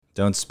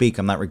Don't speak.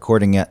 I'm not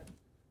recording yet.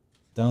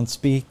 Don't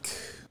speak.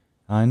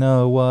 I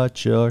know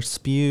what you're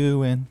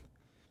spewing.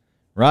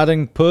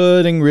 Rotting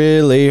pudding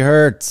really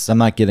hurts. I'm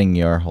not getting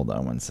your... Hold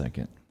on one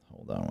second.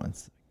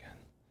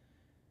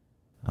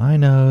 I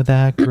know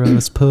that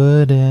gross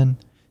pudding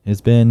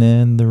has been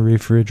in the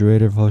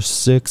refrigerator for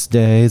 6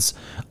 days,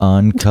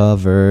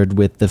 uncovered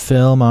with the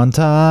film on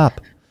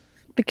top.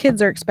 The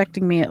kids are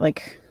expecting me at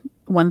like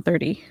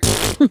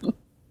 1:30.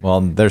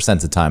 Well, their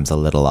sense of time's a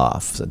little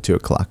off, so 2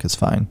 o'clock is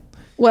fine.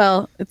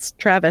 Well, it's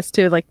Travis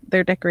too. Like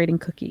they're decorating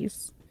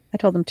cookies. I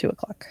told them 2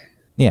 o'clock.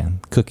 Yeah,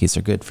 cookies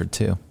are good for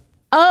 2.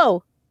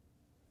 Oh,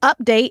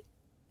 update.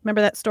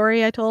 Remember that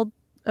story I told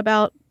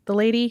about the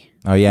lady?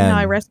 Oh, yeah. And how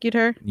I rescued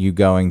her? You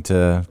going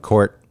to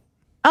court?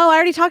 Oh, I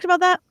already talked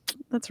about that?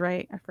 That's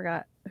right. I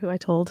forgot who I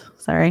told.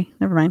 Sorry.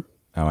 Never mind.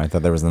 Oh, I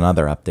thought there was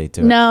another update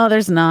to it. No,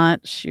 there's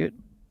not. Shoot.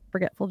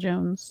 Forgetful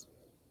Jones.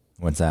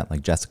 What's that?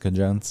 Like Jessica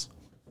Jones?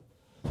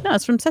 No,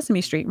 it's from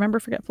Sesame Street. Remember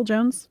Forgetful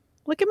Jones?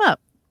 Look him up.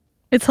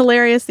 It's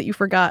hilarious that you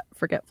forgot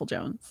Forgetful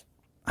Jones.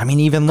 I mean,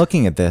 even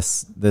looking at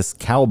this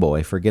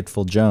cowboy,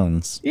 Forgetful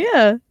Jones.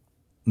 Yeah.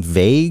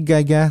 Vague,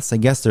 I guess. I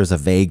guess there's a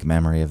vague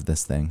memory of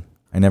this thing.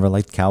 I never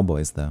liked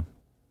cowboys, though.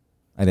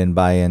 I didn't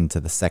buy into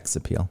the sex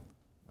appeal.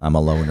 I'm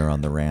a loner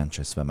on the ranch.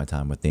 I spend my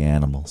time with the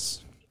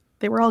animals.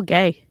 They were all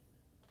gay.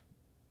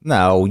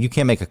 No, you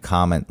can't make a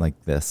comment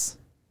like this.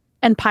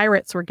 And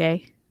pirates were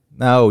gay.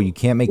 No, you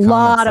can't make A comments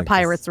lot like of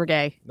pirates this. were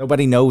gay.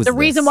 Nobody knows The this.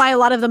 reason why a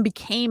lot of them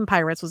became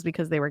pirates was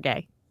because they were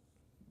gay.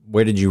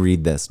 Where did you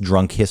read this?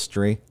 Drunk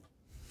History?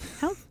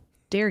 How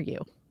dare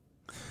you?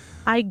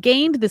 I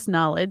gained this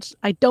knowledge.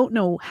 I don't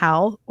know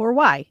how or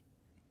why.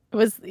 It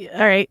was,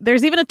 all right,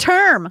 there's even a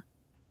term.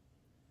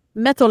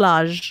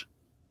 Métolage.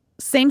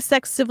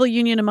 Same-sex civil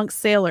union amongst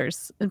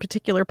sailors, in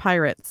particular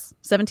pirates.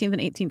 17th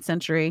and 18th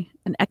century.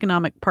 An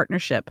economic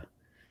partnership.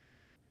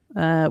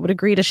 Would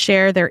agree to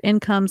share their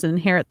incomes and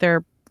inherit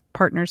their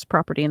partner's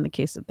property in the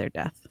case of their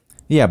death.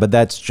 Yeah, but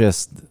that's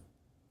just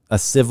a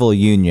civil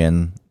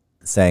union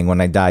saying when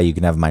I die, you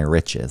can have my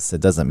riches.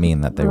 It doesn't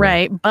mean that they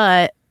Right,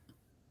 but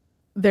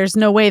there's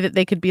no way that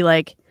they could be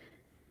like,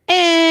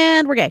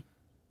 and we're gay.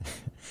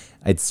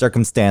 It's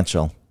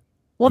circumstantial.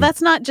 Well,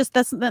 that's not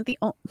the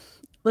only...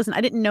 Listen,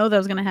 I didn't know that I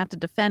was going to have to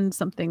defend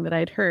something that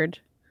I'd heard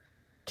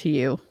to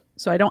you.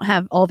 So I don't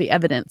have all the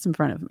evidence in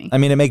front of me. I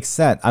mean, it makes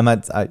sense.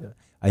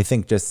 I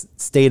think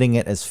just stating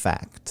it as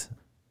fact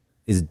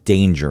is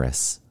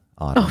dangerous.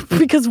 Autumn. Oh,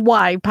 because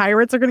why?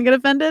 Pirates are going to get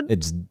offended?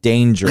 It's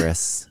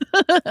dangerous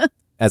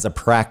as a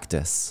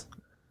practice.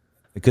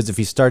 Because if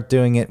you start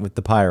doing it with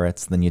the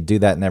pirates, then you do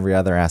that in every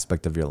other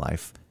aspect of your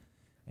life.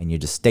 And you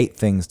just state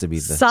things to be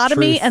the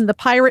sodomy truth. And the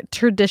pirate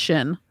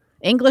tradition.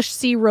 English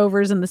sea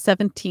rovers in the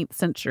 17th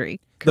century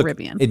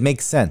Caribbean. Look, it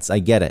makes sense. I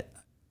get it.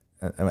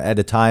 At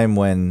a time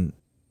when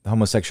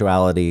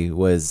homosexuality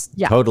was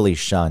totally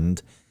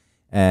shunned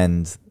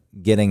and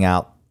getting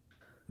out,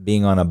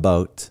 being on a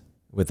boat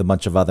with a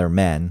bunch of other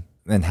men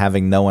and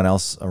having no one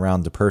else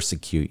around to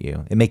persecute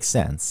you. It makes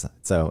sense.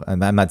 So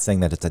I'm not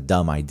saying that it's a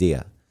dumb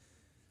idea,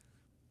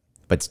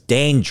 but it's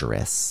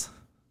dangerous.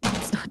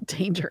 It's not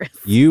dangerous.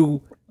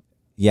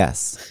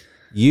 Yes,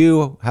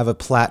 you have a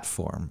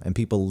platform and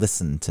people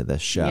listen to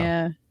this show.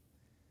 Yeah.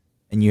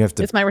 And you have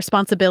to... It's my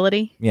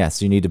responsibility.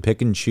 Yes, you need to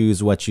pick and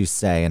choose what you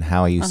say and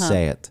how you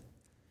say it.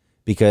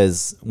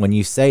 Because when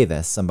you say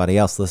this, somebody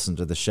else listens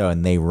to the show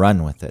and they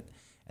run with it.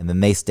 And then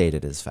they state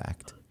it as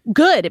fact.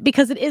 Good,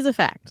 because it is a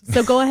fact.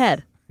 So go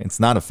ahead. It's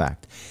not a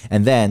fact.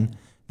 And then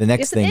the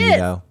next thing you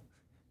know...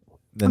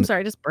 I'm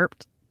sorry, I just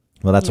burped.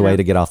 Well, that's a way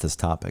to get off this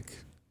topic.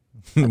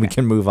 Okay. We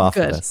can move off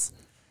of this.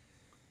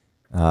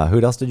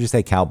 Who else did you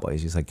say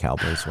cowboys? You said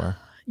cowboys were.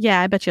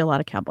 Yeah, I bet you a lot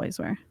of cowboys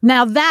were.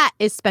 Now that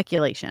is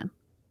speculation.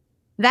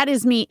 That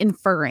is me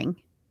inferring.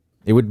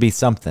 It would be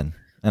something.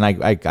 And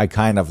I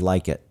kind of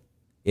like it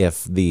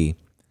if the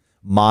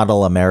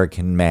model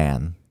American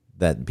man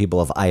that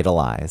people have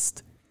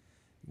idolized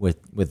with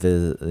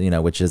the,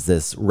 which is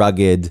this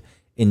rugged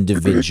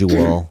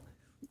individual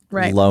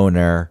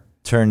loner,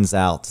 turns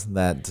out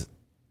that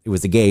it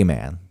was a gay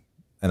man.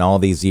 And all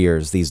these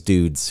years, these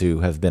dudes who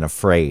have been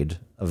afraid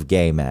of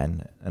gay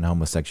men and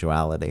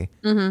homosexuality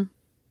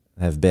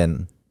have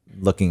been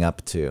looking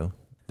up to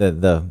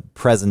the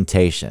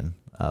presentation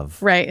of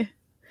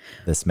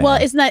this man. Well,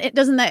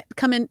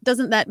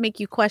 doesn't that make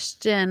you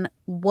question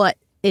what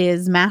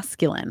is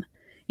masculine?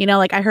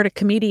 Like I heard a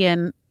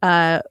comedian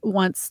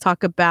once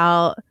talk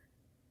about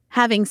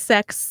having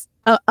sex,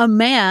 a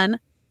man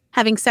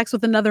having sex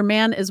with another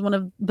man is one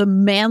of the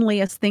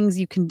manliest things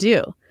you can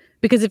do.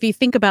 Because if you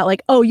think about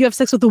like, oh, you have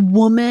sex with a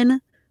woman,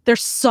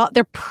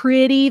 they're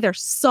pretty, they're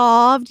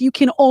soft. You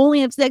can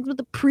only have sex with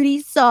a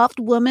pretty soft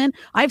woman.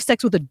 I have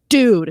sex with a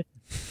dude.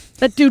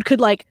 That dude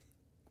could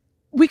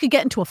we could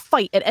get into a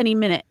fight at any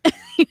minute.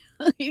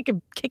 He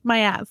could kick my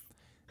ass.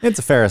 It's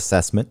a fair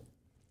assessment.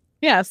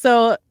 Yeah.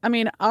 So, I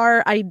mean,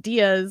 our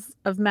ideas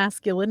of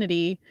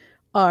masculinity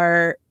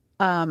are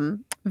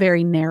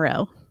very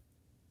narrow.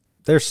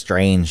 They're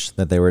strange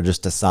that they were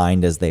just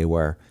assigned as they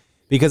were.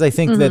 Because I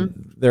think that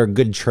there are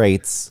good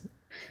traits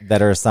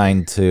that are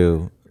assigned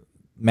to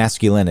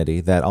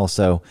masculinity that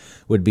also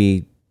would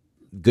be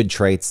good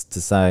traits to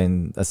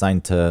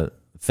assigned to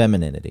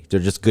femininity. They're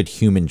just good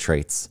human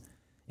traits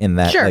in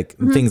that, Sure. like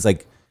things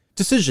like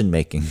decision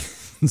making.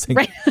 Like,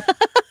 Right.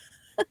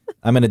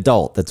 I'm an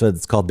adult. That's what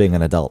it's called, being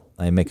an adult.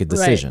 I make a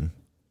decision,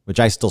 which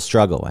I still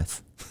struggle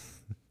with.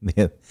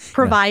 Yeah.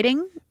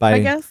 Providing, By- I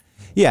guess.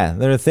 Yeah,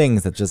 there are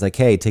things that just like,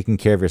 hey, taking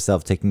care of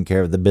yourself, taking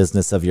care of the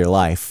business of your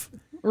life.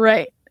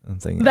 Right.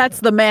 It's like,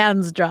 That's the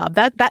man's job.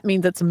 That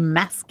means it's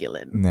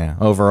masculine. yeah,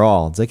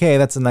 overall, it's like, hey,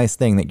 that's a nice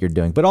thing that you're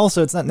doing. But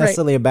also, it's not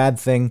necessarily a bad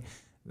thing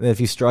if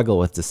you struggle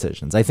with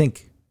decisions. I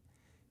think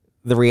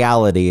the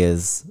reality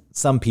is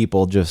some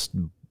people just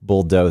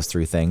bulldoze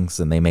through things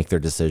and they make their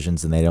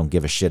decisions and they don't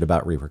give a shit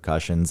about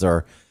repercussions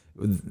or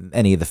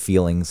any of the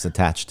feelings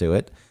attached to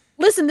it.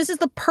 Listen, this is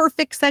the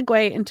perfect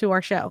segue into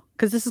our show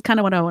because this is kind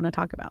of what I want to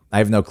talk about. I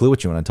have no clue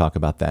what you want to talk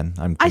about then.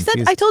 I'm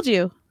confused. I told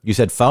you. You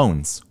said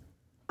phones.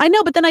 I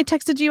know, but then I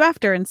texted you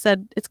after and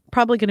said it's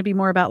probably going to be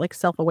more about like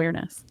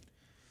self-awareness.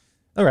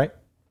 All right.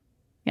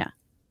 Yeah.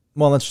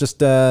 Well, let's just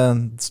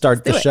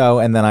start the show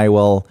and then I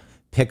will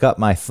pick up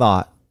my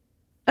thought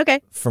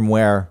Okay. from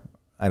where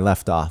I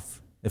left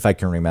off, if I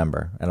can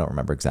remember. I don't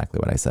remember exactly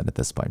what I said at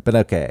this point, but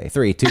okay.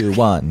 3, 2,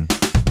 1.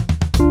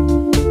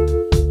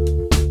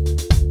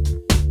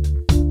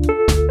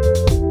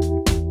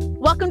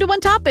 Welcome to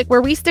One Topic,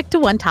 where we stick to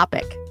one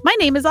topic. My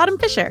name is Autumn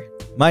Fisher.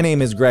 My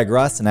name is Greg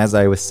Russ, and as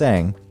I was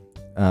saying,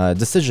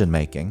 decision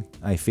making,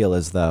 I feel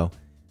as though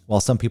while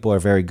some people are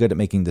very good at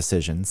making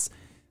decisions,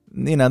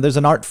 you know, there's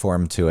an art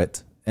form to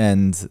it,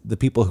 and the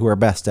people who are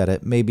best at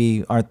it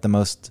maybe aren't the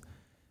most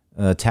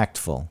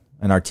tactful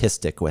and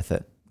artistic with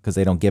it because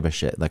they don't give a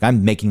shit. Like,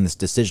 I'm making this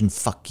decision,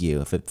 fuck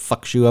you. If it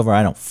fucks you over,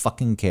 I don't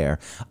fucking care.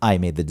 I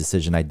made the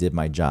decision, I did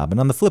my job.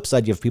 And on the flip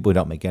side, you have people who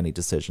don't make any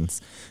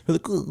decisions. Who are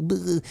like,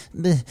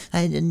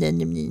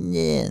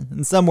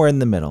 and somewhere in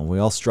the middle, we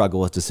all struggle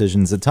with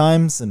decisions at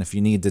times. And if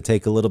you need to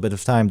take a little bit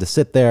of time to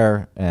sit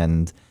there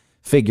and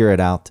figure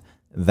it out,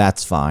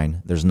 that's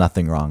fine. There's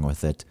nothing wrong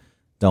with it.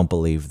 Don't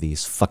believe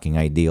these fucking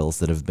ideals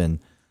that have been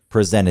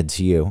presented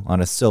to you on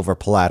a silver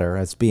platter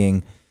as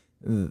being,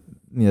 you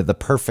know, the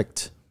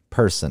perfect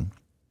person.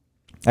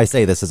 I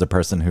say this as a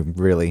person who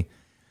really,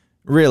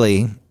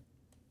 really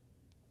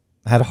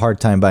had a hard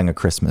time buying a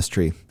Christmas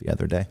tree the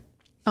other day.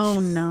 Oh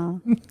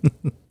no.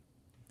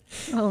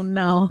 Oh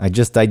no. I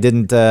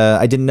didn't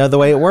know the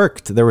way it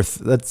worked. There were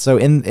so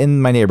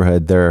in my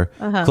neighborhood, there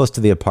close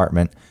to the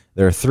apartment,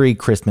 there are 3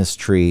 Christmas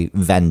tree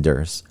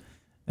vendors,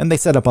 and they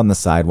set up on the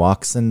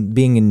sidewalks. And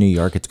being in New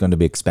York, it's going to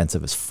be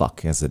expensive as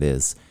fuck as it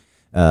is.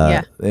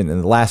 Yeah.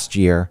 And last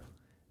year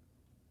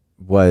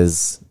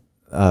was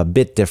a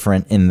bit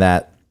different in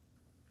that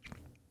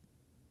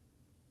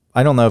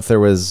I don't know if there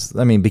was,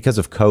 I mean, because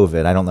of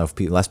COVID, I don't know if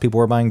less people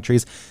were buying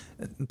trees.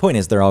 The point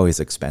is, they're always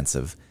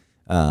expensive.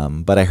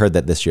 But I heard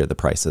that this year the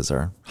prices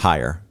are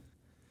higher.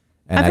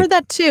 And I've heard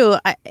that too.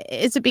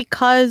 Is it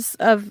because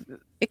of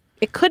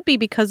it could be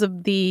because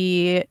of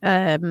the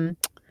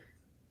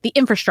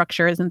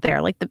infrastructure isn't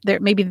there. Like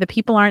maybe the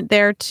people aren't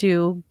there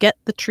to get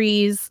the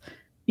trees,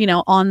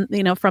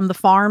 from the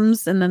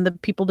farms, and then the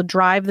people to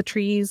drive the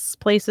trees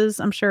places.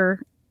 I'm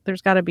sure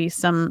there's got to be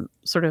some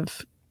sort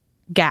of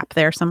gap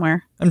there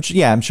somewhere. I'm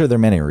sure there are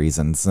many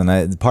reasons,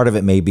 and part of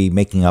it may be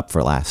making up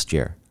for last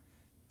year.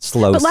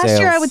 Slow but last sales.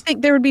 year, I would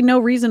think there would be no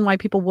reason why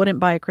people wouldn't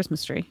buy a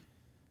Christmas tree.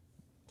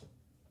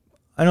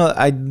 I know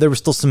there was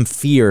still some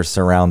fear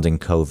surrounding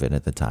COVID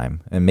at the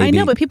time, and maybe I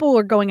know, but people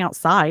were going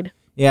outside.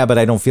 Yeah, but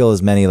I don't feel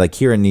as many, like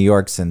here in New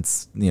York,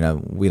 since, we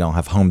don't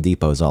have Home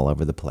Depots all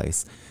over the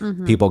place.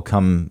 Mm-hmm. People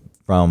come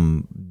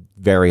from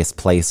various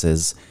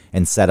places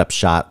and set up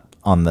shop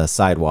on the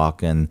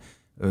sidewalk and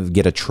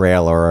get a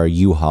trailer or a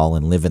U-Haul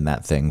and live in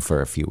that thing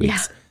for a few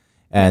weeks. Yeah.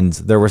 And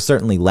there were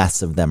certainly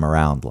less of them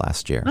around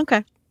last year.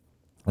 Okay.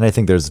 And I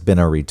think there's been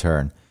a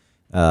return.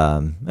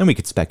 And we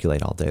could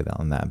speculate all day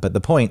on that. But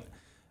the point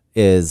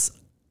is,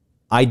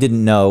 I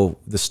didn't know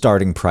the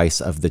starting price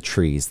of the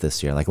trees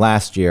this year. Like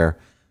last year,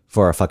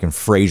 for a fucking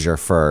Fraser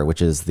fir,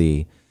 which is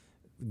the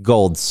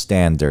gold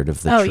standard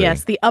of the tree. Oh,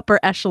 yes, the upper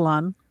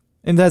echelon.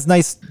 And it has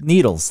nice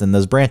needles, and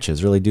those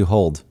branches really do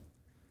hold.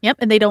 Yep,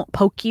 and they don't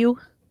poke you.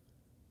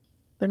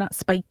 They're not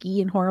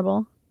spiky and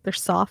horrible. They're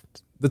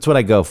soft. That's what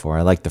I go for.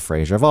 I like the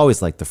Fraser. I've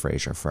always liked the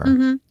Fraser fir.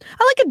 Mm-hmm.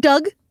 I like a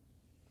Doug.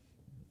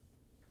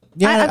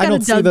 Yeah, I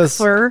don't see those.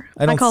 Fir.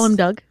 I call him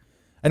Doug.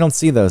 I don't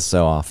see those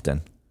so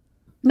often.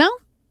 No?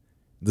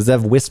 Does it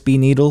have wispy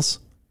needles?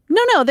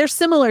 No, they're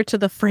similar to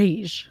the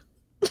Frage.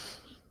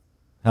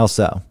 How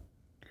so?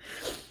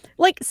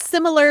 Like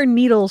similar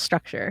needle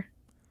structure.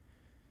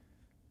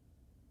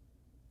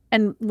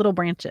 And little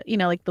branches,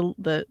 like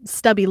the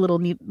stubby little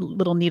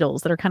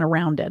needles that are kind of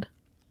rounded.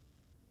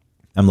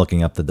 I'm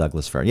looking up the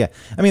Douglas fir. Yeah.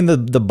 I mean,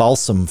 the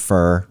balsam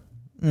fir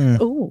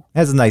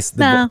has a nice,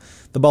 the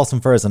balsam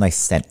fir has a nice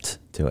scent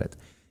to it.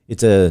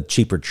 It's a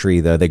cheaper tree,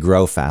 though. They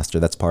grow faster.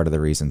 That's part of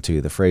the reason,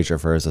 too. The Fraser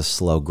fir is a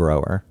slow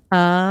grower.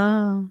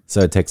 Oh.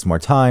 So it takes more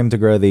time to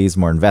grow these,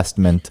 more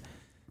investment.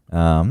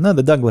 No,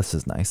 the Douglas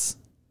is nice.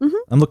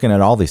 I'm looking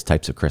at all these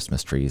types of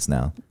Christmas trees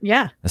now.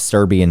 Yeah. A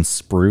Serbian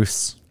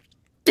spruce,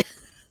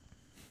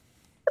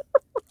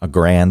 a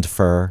grand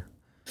fir,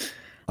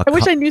 I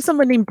wish I knew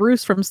someone named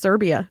Bruce from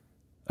Serbia.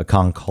 a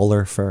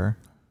concolor fir,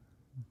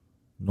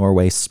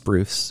 Norway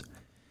spruce.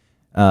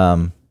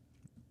 Anyway,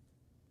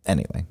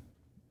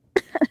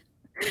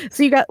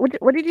 So you got,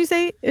 what did you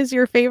say is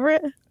your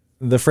favorite?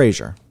 the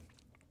Fraser.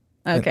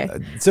 Okay.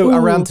 So Ooh,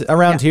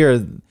 around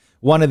here,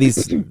 one of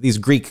these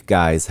Greek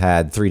guys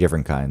had 3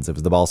 different kinds. It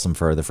was the balsam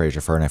fir, the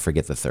Fraser fir, and I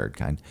forget the third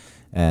kind.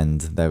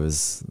 And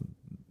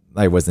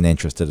I wasn't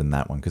interested in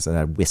that one because it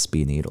had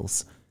wispy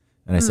needles.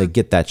 And I said,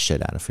 get that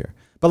shit out of here.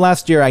 But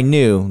last year I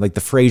knew, like,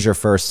 the Fraser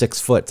fir,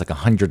 6 foot, it's like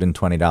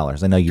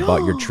 $120. I know you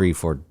bought your tree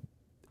for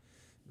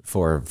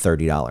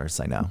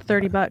 $30. I know.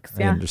 $30. I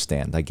Yeah.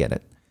 understand. I get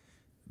it.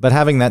 But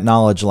having that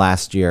knowledge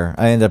last year,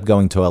 I ended up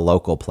going to a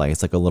local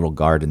place, like a little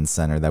garden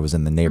center that was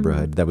in the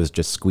neighborhood that was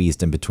just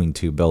squeezed in between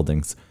 2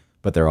 buildings,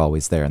 but they're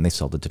always there, and they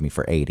sold it to me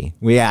for $80.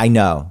 Well, yeah, I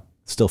know.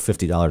 Still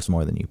 $50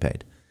 more than you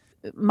paid.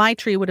 My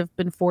tree would have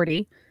been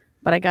 $40,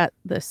 but I got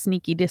the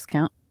sneaky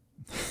discount.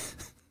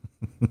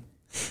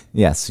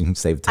 Yes, you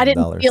saved $10. I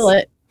didn't feel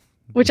it,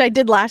 which I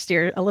did last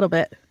year a little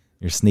bit.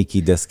 Your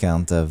sneaky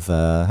discount of,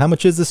 how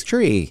much is this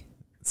tree?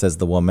 Says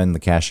the woman, the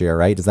cashier,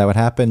 right? Is that what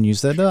happened? You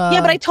said,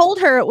 Yeah, but I told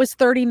her it was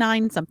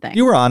 39 something.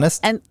 You were honest.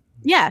 And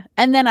yeah,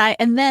 and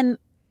then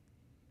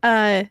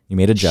You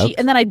made a joke.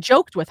 and then I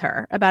joked with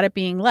her about it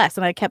being less,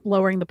 and I kept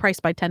lowering the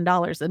price by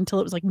 $10 until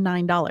it was like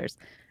 $9.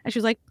 And she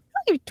was like,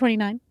 "I'll give you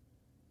 29."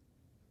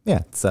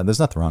 Yeah, so there's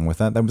nothing wrong with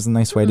that. That was a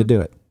nice way to do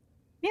it.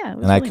 Yeah, it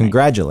was And I really nice.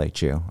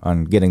 congratulate you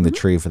on getting the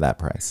tree for that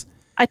price.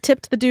 I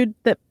tipped the dude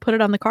that put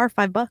it on the car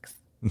 $5.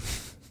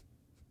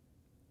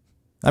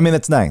 I mean,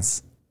 that's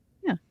nice.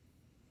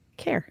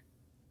 Care.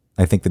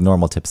 I think the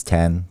normal tip's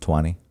 10,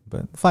 20,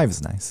 but 5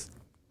 is nice.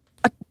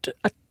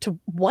 To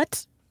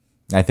what?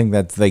 I think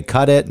that they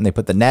cut it and they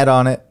put the net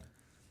on it.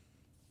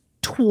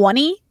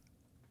 20?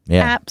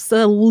 Yeah.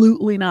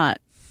 Absolutely not.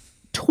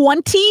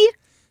 20?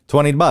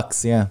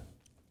 $20, yeah.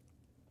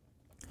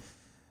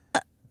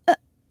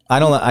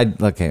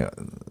 Okay.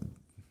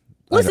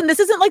 Listen,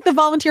 this isn't like the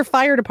volunteer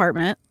fire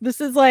department.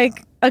 This is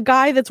like a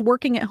guy that's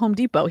working at Home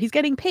Depot. He's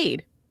getting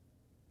paid.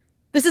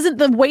 This isn't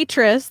the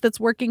waitress that's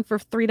working for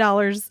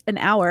 $3 an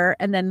hour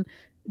and then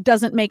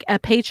doesn't make a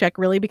paycheck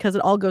really because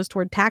it all goes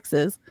toward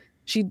taxes.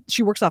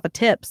 She works off of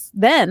tips.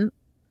 Then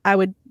I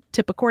would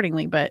tip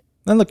accordingly, but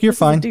And look, you're this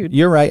is a fine. dude.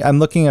 You're right. I'm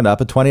looking it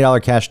up. A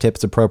 $20 cash tip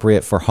is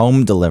appropriate for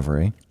home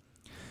delivery.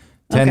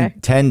 Okay.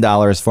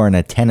 $10 for an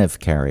attentive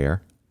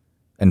carrier,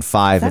 and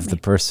 $5 that if the mean?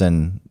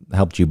 person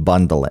helped you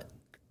bundle it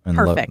and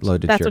Perfect.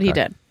 loaded That's your what he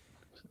car. did.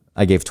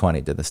 I gave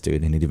 $20 to this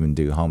dude, and he didn't even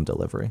do home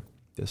delivery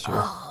this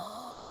year.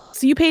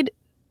 So you paid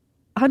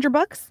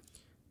 $100?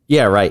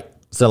 Yeah, right.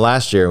 So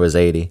last year was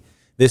 80.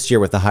 This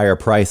year with the higher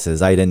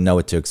prices, I didn't know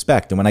what to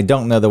expect. And when I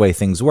don't know the way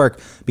things work,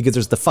 because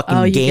there's the fucking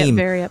Oh, you get game.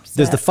 very upset.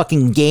 There's the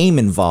fucking game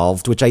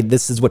involved,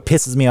 this is what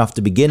pisses me off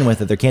to begin with,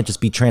 that there can't just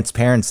be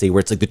transparency where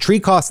it's like the tree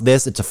costs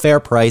this, it's a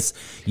fair price,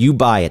 you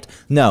buy it.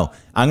 No,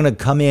 I'm going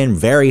to come in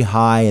very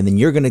high and then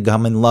you're going to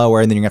come in lower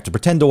and then you're going to have to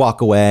pretend to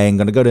walk away.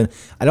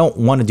 I don't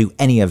want to do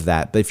any of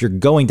that. But if you're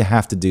going to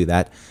have to do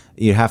that,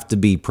 you have to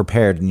be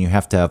prepared and you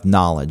have to have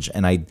knowledge.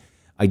 And I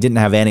didn't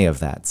have any of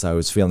that. So I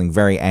was feeling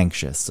very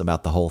anxious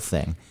about the whole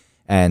thing.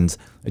 And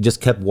I just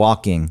kept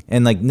walking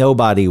and like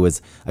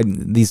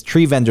these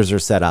tree vendors are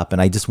set up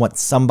and I just want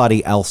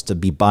somebody else to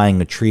be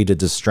buying a tree to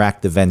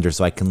distract the vendor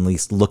so I can at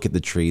least look at the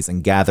trees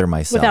and gather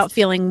myself. Without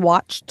feeling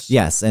watched?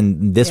 Yes.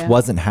 And this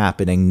wasn't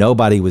happening.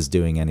 Nobody was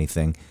doing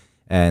anything.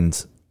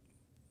 And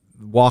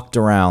walked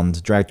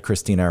around, dragged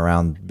Christina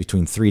around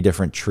between 3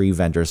 different tree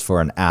vendors for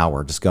an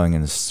hour, just going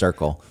in a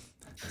circle.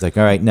 It's like,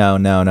 all right, no.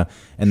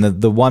 And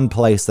the one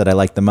place that I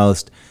liked the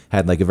most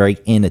had like a very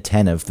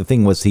inattentive. The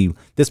thing was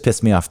this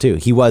pissed me off too.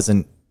 He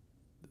wasn't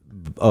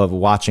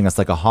watching us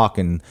like a hawk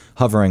and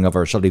hovering over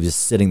our shoulder. He was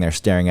just sitting there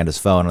staring at his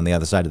phone on the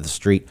other side of the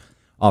street,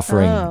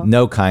 offering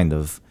no kind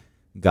of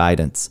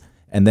guidance.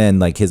 And then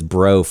like his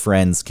bro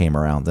friends came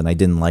around and I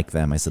didn't like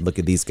them. I said, look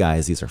at these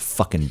guys. These are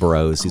fucking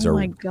bros. These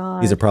my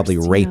God, these are probably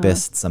Christina.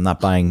 rapists. I'm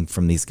not buying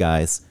from these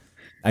guys.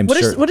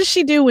 What does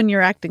she do when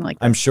you're acting like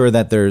that? I'm sure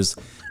that there's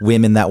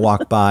women that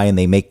walk by and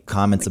they make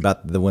comments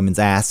about the women's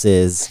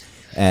asses,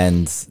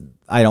 and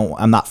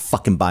I'm not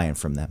fucking buying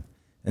from them.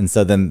 And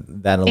so then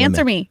that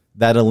Answer me.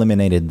 That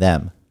eliminated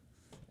them.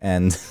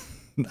 And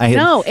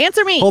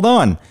Answer me. Hold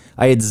on.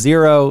 I had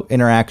 0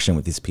 interaction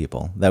with these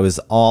people. That was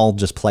all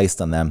just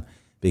placed on them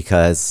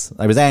because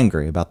I was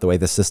angry about the way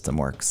the system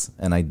works,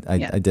 and I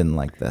didn't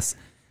like this.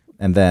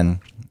 And then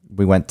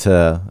we went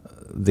to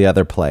the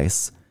other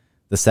place,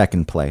 the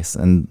second place,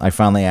 and I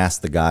finally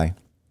asked the guy.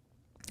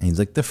 He's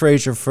like, the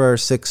Fraser fir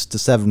 6 to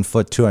 7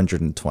 foot,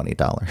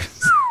 $220.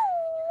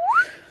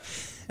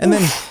 and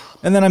then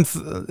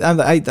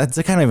I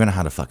don't even know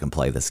how to fucking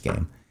play this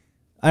game.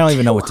 I don't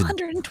even know what to.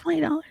 $120. I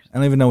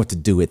don't even know what to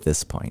do at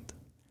this point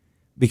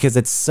because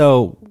it's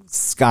so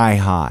sky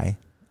high.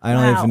 I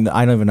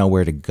don't even know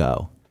where to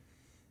go.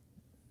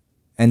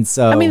 And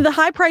so, I mean, the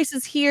high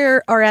prices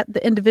here are at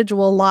the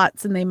individual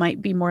lots, and they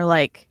might be more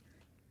like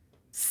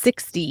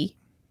 60,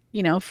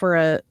 for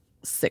a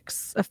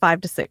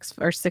 5 to 6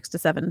 or 6 to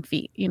 7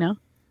 feet,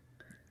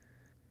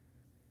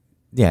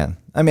 yeah.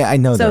 I mean, I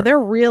know So they're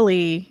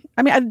really,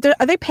 I mean,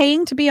 are they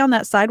paying to be on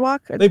that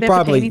sidewalk? Or they do they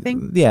probably, have to pay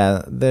anything?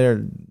 yeah,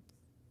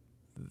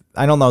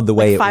 I don't know the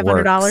way Like it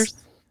works. $500?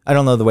 I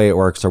don't know the way it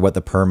works or what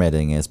the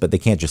permitting is, but they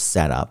can't just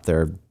set up.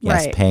 They're,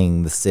 Right.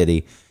 paying the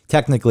city.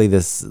 Technically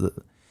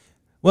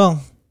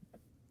well,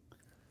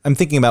 I'm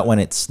thinking about when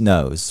it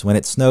snows. When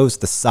it snows,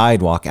 the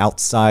sidewalk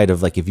outside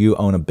of, like, if you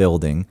own a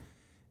building,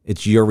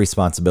 it's your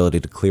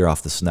responsibility to clear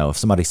off the snow. If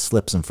somebody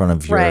slips in front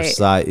of your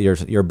Right.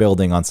 your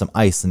building on some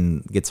ice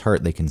and gets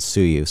hurt, they can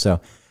sue you.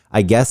 So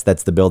I guess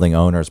that's the building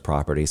owner's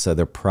property. So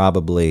they're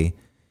probably,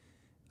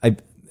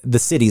 the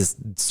city's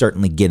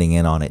certainly getting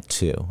in on it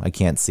too. I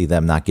can't see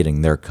them not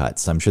getting their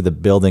cuts. I'm sure the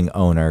building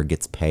owner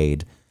gets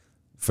paid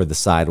for the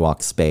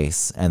sidewalk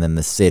space, and then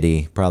the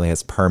city probably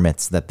has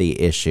permits that they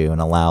issue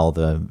and allow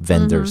the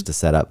vendors to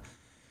set up.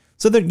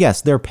 So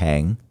they're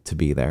paying to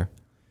be there.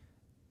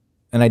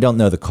 And I don't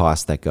know the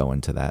costs that go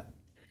into that.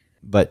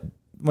 But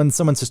when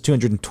someone says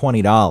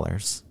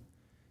 $220,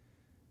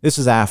 this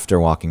is after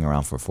walking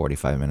around for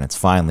 45 minutes,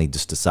 finally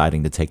just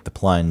deciding to take the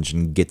plunge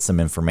and get some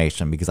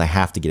information, because I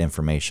have to get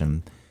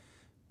information.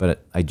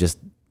 But I just,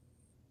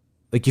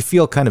 like, you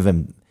feel kind of, I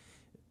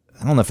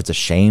don't know if it's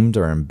ashamed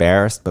or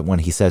embarrassed, but when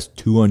he says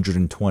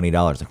 $220,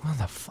 like, what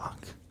the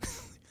fuck?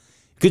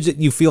 Because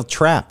you feel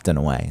trapped in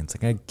a way.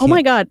 It's like, Oh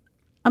my God.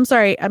 I'm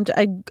sorry. I'm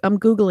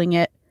Googling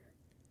it.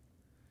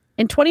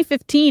 In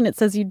 2015, it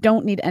says you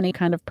don't need any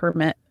kind of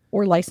permit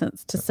or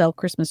license to sell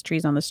Christmas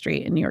trees on the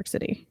street in New York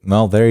City.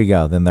 Well, there you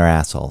go. Then they're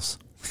assholes.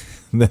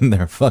 Then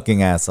they're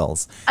fucking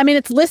assholes. I mean,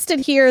 it's listed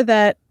here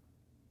that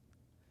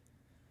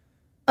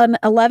an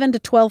 11 to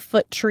 12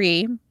 foot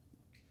tree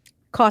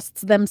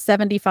costs them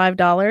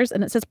 $75,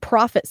 and it says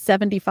profit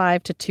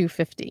 $75 to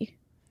 $250.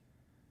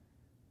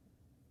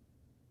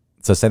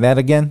 So say that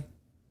again.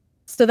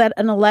 So that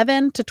an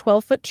 11 to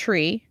 12 foot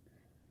tree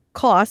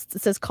costs,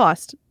 it says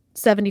cost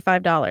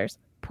 $75,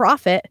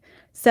 profit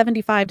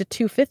 $75 to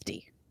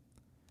 $250.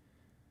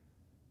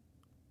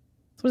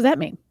 So what does that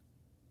mean?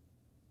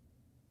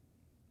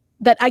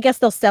 That I guess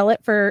they'll sell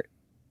it for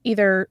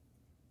either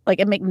like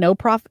and make no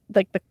profit,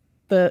 like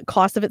the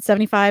cost of it's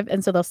 75,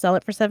 and so they'll sell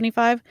it for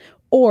 75,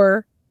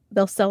 or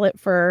they'll sell it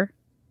for,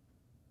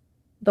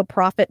 they'll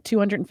profit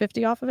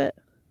 250 off of it.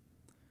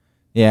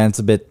 Yeah, it's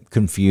a bit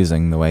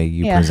confusing the way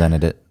you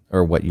presented it,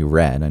 or what you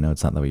read. I know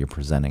it's not the way you're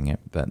presenting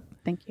it, but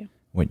Thank you.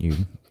 What you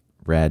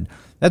read,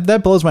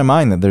 that blows my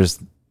mind that there's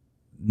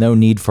no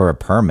need for a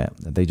permit,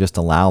 that they just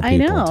allow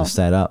people to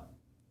set up.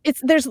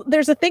 It's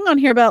there's a thing on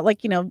here about,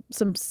 like,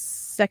 some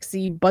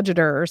sexy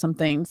budgeter or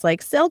something. It's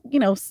like sell,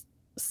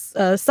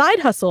 side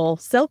hustle,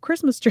 sell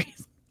Christmas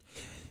trees.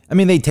 I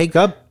mean, they take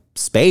up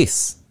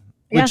space.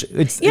 Yeah.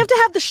 Which you have to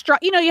have the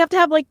you have to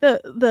have like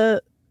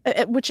the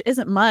which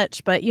isn't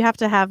much, but you have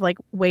to have like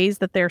ways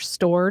that they're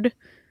stored.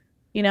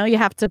 You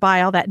have to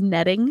buy all that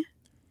netting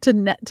to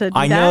do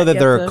I know that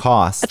there are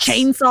costs. A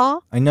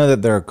chainsaw. I know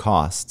that there are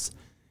costs.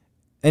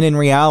 And in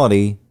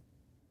reality,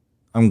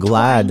 I'm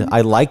glad.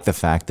 I like the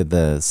fact that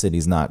the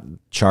city's not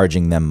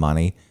charging them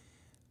money.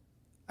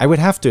 I would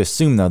have to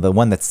assume, though, the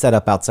one that's set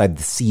up outside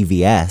the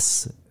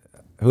CVS,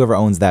 whoever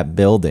owns that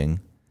building,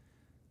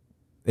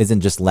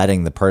 isn't just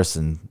letting the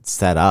person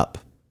set up.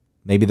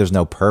 Maybe there's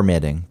no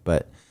permitting,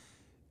 but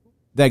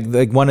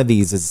like one of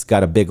these has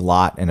got a big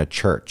lot in a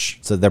church,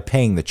 so they're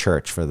paying the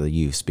church for the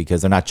use,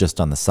 because they're not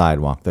just on the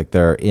sidewalk. Like,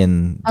 they're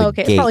in the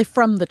gate. It's probably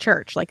from the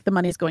church. Like, the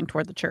money's going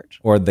toward the church.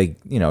 Or they,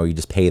 you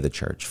just pay the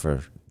church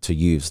to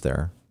use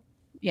their.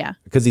 Yeah.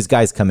 Because these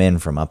guys come in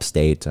from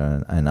upstate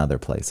and other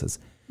places.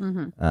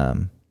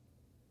 Mm-hmm.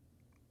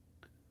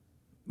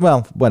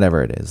 Well,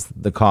 whatever it is,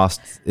 the cost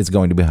is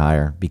going to be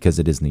higher because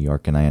it is New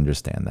York, and I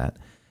understand that.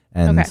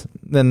 And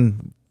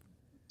then.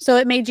 So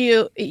it made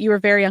you were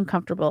very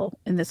uncomfortable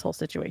in this whole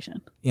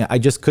situation. Yeah, I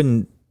just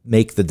couldn't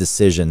make the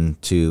decision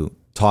to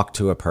talk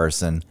to a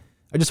person.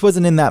 I just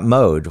wasn't in that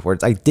mode where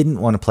I didn't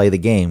want to play the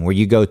game where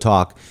you go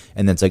talk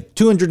and then it's like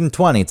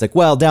 220. It's like,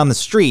 well, down the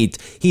street,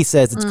 he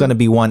says it's going to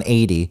be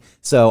 180.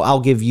 So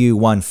I'll give you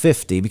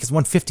 150, because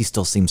 150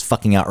 still seems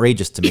fucking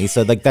outrageous to me.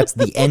 So like, that's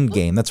the end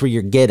game. That's where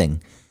you're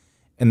getting.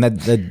 And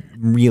that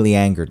really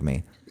angered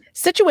me.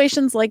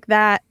 Situations like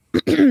that,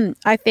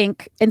 I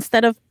think,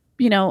 instead of,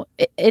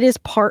 it is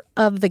part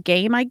of the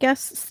game, I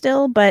guess,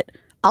 still, but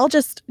I'll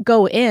just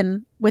go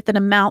in with an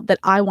amount that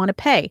I want to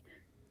pay.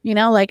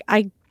 Like,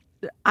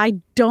 I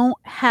don't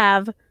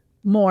have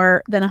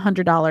more than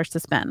 $100 to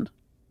spend.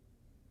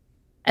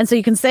 And so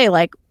you can say,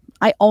 like,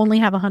 I only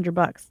have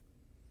 $100.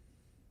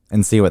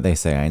 And see what they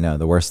say. I know.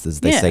 The worst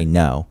is they say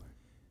no.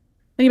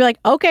 And you'd be like,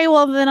 okay,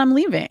 well, then I'm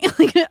leaving.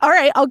 Like, all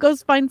right, I'll go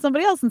find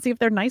somebody else and see if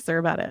they're nicer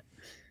about it.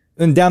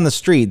 And down the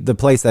street, the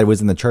place that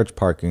was in the church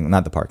parking,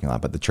 not the parking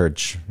lot, but the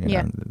church,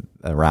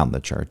 around the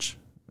church.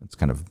 It's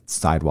kind of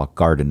sidewalk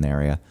garden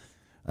area.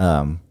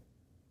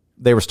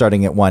 They were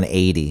starting at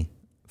 180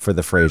 for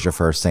the Fraser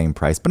fir, same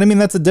price. But I mean,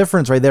 that's a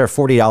difference right there,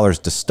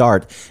 $40 to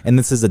start. And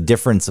this is a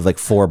difference of like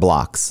 4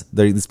 blocks.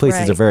 These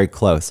places are very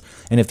close.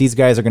 And if these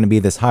guys are going to be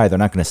this high, they're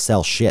not going to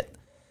sell shit.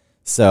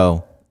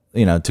 So,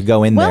 to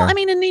go in there. Well, I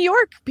mean, in New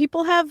York,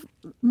 people have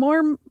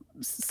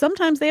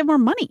sometimes they have more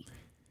money.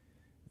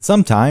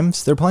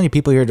 Sometimes. There are plenty of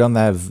people here who don't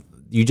have,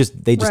 they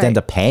just end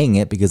up paying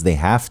it because they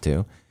have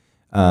to.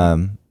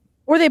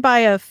 Or they buy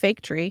a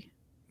fake tree.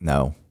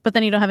 No. But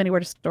then you don't have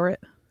anywhere to store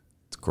it.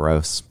 It's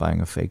gross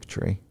buying a fake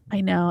tree. I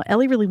know.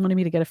 Ellie really wanted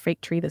me to get a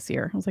fake tree this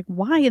year. I was like,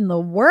 why in the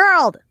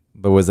world?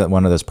 But was that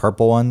one of those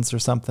purple ones or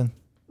something?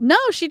 No,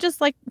 she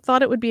just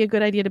thought it would be a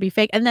good idea to be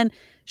fake. And then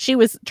she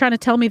was trying to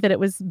tell me that it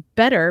was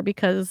better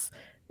because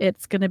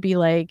it's going to be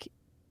like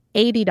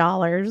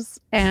 $80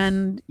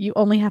 and you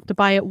only have to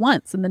buy it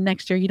once. And the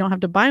next year you don't have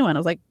to buy one. I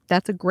was like,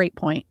 that's a great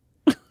point.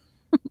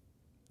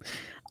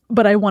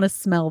 But I want to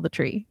smell the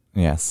tree.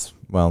 Yes.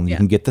 Well, you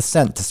can get the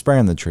scent to spray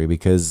on the tree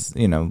because,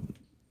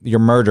 you're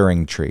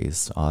murdering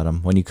trees,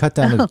 Autumn. When you cut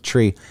down a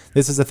tree,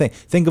 this is the thing.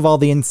 Think of all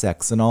the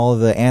insects and all of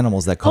the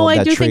animals that called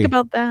that tree. Oh, I do think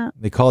about that.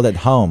 They called it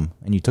home,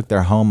 and you took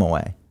their home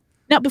away.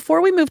 Now,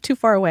 before we move too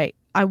far away,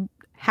 I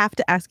have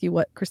to ask you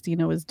what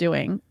Christina was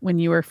doing when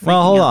you were freaking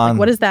out. Hold on. Like,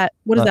 what is that?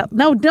 What is that?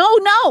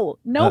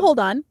 No, hold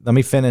on. Let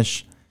me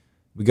finish.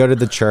 We go to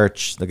the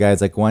church. The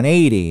guy's like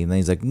 180, and then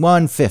he's like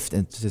 150.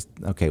 It's just,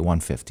 okay,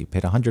 150.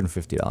 Paid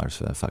 $150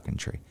 for that fucking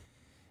tree.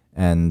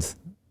 And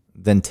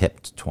then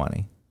tipped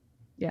 20.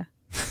 Yeah.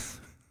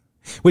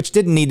 Which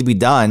didn't need to be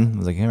done. I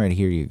was like, all right,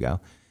 here you go.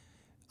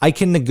 I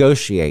can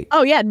negotiate.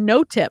 Oh yeah,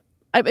 no tip.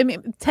 I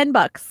mean,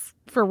 $10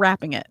 for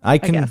wrapping it. I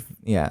guess.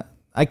 Yeah,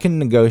 I can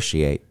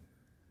negotiate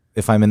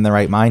if I'm in the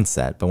right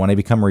mindset. But when I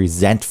become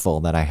resentful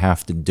that I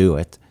have to do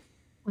it,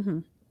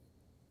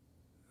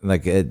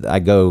 I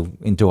go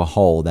into a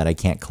hole that I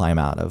can't climb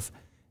out of,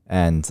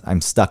 and I'm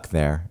stuck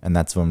there. And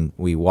that's when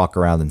we walk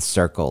around in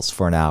circles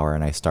for an hour,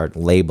 and I start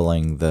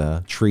labeling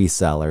the tree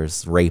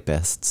sellers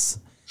rapists.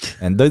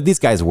 And these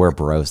guys were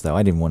bros, though.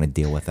 I didn't want to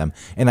deal with them.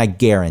 And I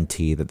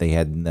guarantee that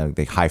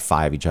they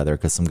high-five each other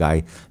because some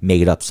guy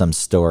made up some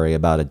story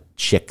about a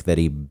chick that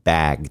he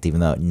bagged, even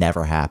though it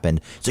never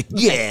happened. It's like,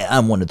 yeah,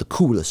 I'm one of the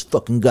coolest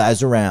fucking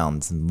guys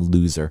around. And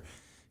loser.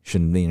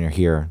 Shouldn't be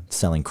here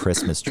selling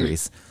Christmas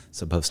trees.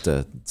 Supposed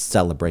to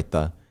celebrate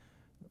the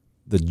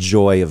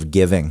joy of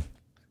giving.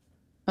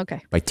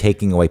 Okay. By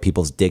taking away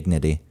people's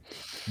dignity.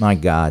 My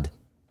God.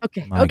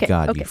 Okay. My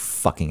God, you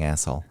fucking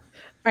asshole. All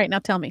right, now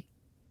tell me.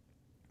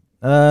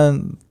 I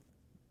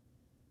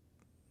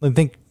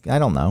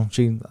don't know.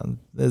 She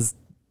is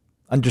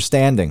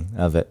understanding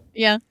of it.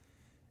 Yeah.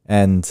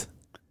 And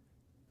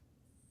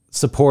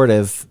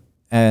supportive.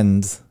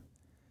 And,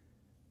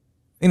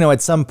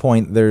 at some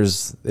point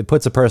it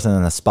puts a person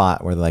in a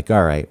spot where they're like,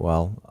 all right,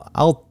 well,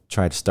 I'll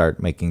try to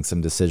start making some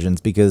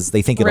decisions because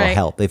they think it'll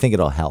help. They think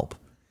it'll help.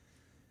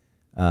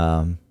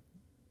 But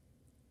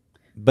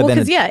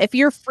if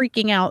you're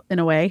freaking out in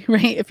a way,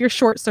 right? If you're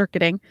short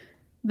circuiting,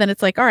 then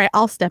it's like, all right,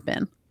 I'll step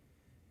in.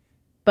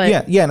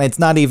 But yeah, and it's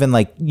not even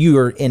like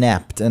you're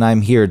inept and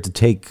I'm here to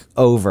take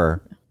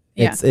over.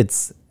 Yeah.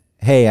 It's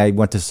hey, I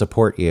want to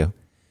support you.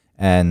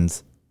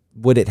 And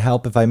would it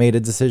help if I made a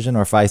decision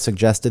or if I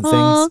suggested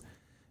things?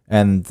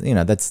 And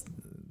that's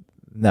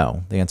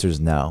no. The answer is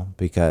no,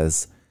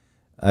 because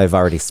I've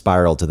already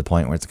spiraled to the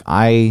point where it's like,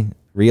 I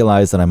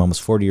realize that I'm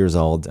almost 40 years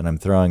old and I'm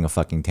throwing a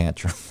fucking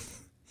tantrum.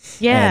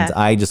 Yeah. And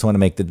I just want to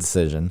make the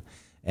decision,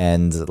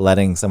 and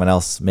letting someone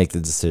else make the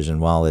decision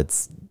while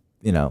it's,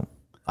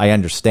 I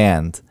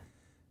understand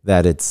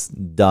that it's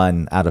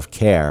done out of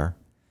care.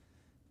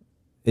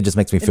 It just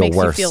makes me feel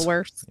worse. You feel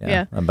worse.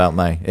 Yeah. About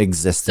my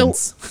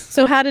existence.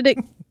 So how did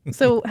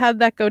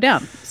that go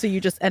down? So you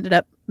just ended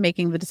up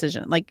making the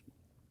decision, like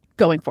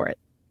going for it.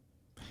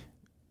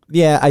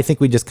 Yeah, I think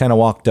we just kind of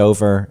walked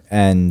over,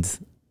 and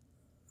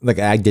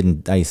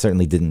I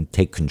certainly didn't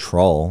take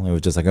control. It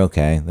was just like,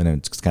 okay, then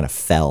it just kind of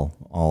fell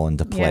all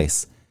into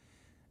place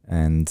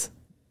and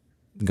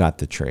got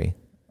the tree.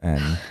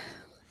 And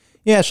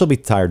yeah, she'll be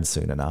tired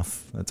soon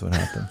enough. That's what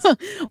happens.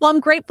 Well, I'm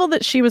grateful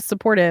that she was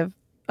supportive,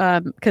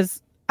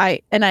 because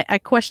I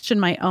question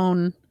my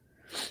own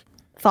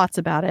thoughts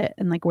about it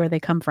and like where they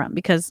come from,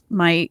 because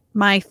my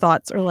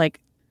thoughts are like,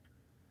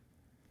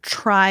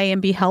 try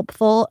and be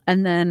helpful,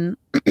 and then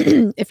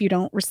if you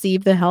don't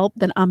receive the help,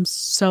 then I'm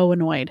so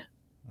annoyed.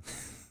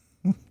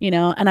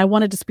 And I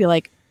want to just be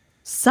like,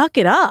 suck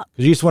it up.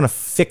 You just want to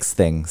fix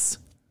things.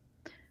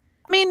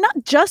 I mean,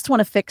 not just want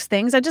to fix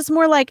things. I just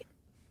more like,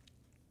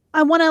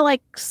 I want to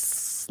like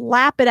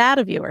slap it out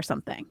of you or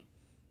something.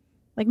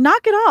 Like,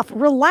 knock it off.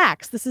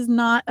 Relax. This is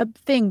not a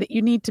thing that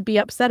you need to be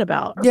upset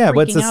about. Yeah,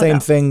 but it's the same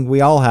thing.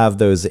 We all have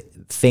those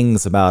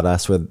things about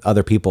us with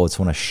other people. Just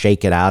want to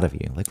shake it out of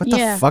you. Like, what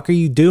the fuck are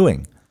you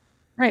doing?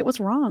 Right. What's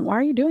wrong? Why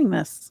are you doing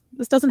this?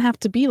 This doesn't have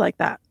to be like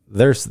that.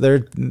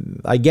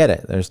 I get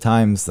it. There's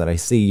times that I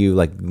see you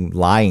like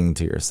lying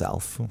to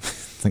yourself.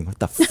 Like, what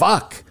the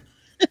fuck?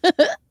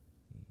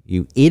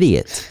 You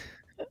idiot.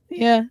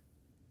 Yeah.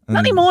 Not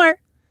anymore.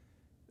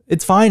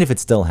 It's fine if it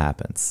still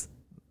happens.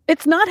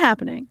 It's not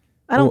happening.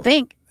 I don't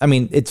think. I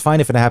mean, it's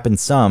fine if it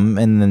happens some,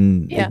 and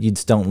then Yeah. you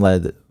just don't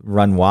let it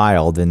run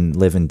wild and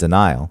live in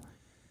denial.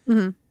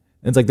 Mhm.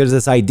 It's like there's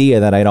this idea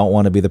that I don't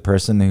want to be the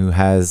person who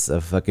has a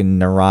fucking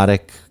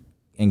neurotic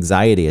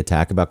anxiety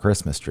attack about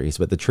Christmas trees,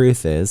 but the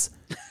truth is,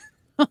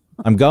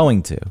 I'm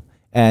going to.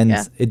 And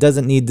Yeah. it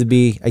doesn't need to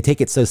be, I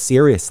take it so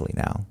seriously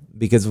now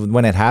because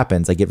when it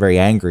happens, I get very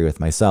angry with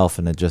myself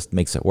and it just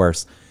makes it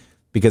worse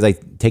because I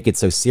take it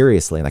so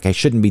seriously. Like I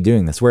shouldn't be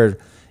doing this. Where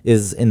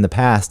is in the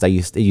past, it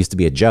used to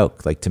be a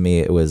joke. Like to me,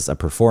 it was a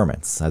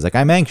performance. I was like,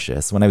 I'm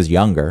anxious when I was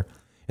younger.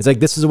 It's like,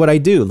 this is what I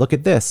do. Look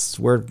at this.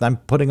 Where I'm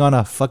putting on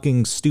a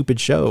fucking stupid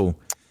show.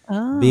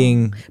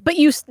 Being, But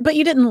you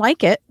didn't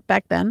like it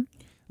back then.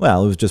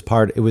 well, it was just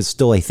it was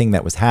still a thing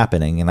that was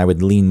happening. And I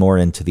would lean more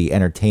into the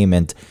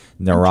entertainment,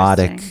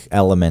 neurotic Interesting.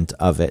 element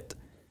of it.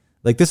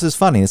 Like, this is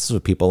funny. This is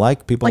what people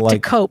like. People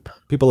Like to cope.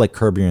 People like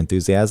Curb Your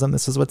Enthusiasm.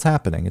 This is what's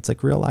happening. It's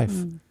like real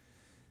life.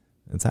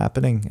 It's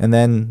happening. And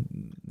then,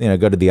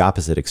 go to the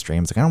opposite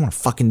extremes. Like, I don't want to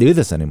fucking do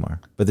this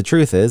anymore. But the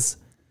truth is,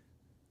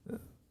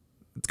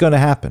 it's going to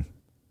happen.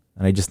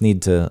 And I just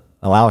need to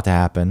allow it to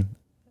happen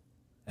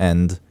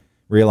and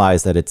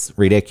realize that it's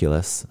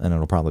ridiculous and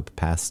it'll probably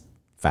pass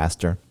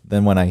faster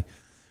than when I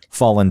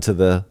fall into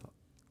the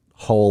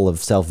hole of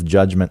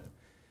self-judgment.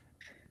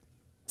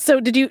 So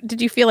did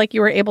you feel like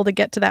you were able to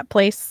get to that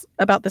place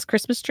about this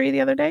Christmas tree the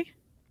other day?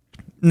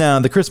 No,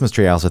 the Christmas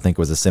tree I also think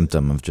was a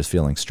symptom of just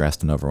feeling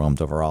stressed and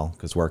overwhelmed overall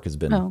because work has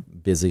been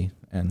busy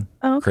and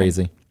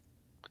crazy.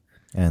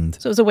 And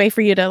So it was a way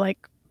for you to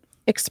like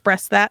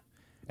express that.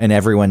 and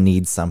everyone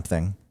needs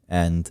something.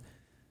 And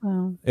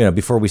Oh.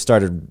 before we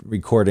started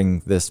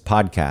recording this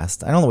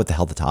podcast, I don't know what the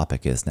hell the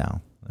topic is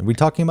now. Are we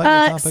talking about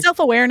your topic?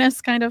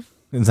 Self-awareness kind of.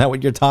 Is that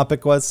what your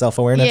topic was?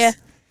 Self-awareness?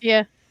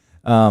 Yeah.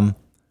 Yeah.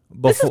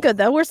 This is Before, good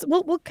though.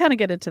 We'll kind of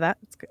get into that.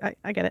 It's good.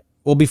 I get it.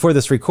 well, before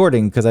this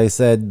recording, because I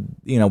said,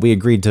 we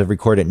agreed to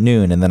record at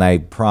noon, and then I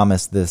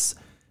promised this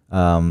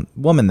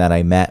woman that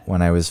I met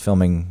when I was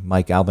filming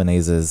Mike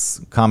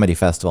Albanese's comedy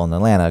festival in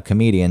Atlanta, a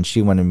comedian.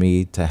 She wanted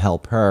me to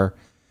help her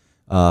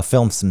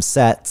film some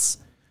sets,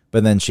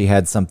 but then she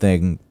had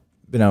something,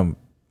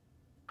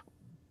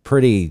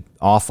 pretty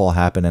awful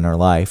happen in her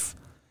life,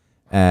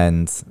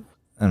 and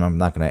I'm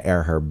not going to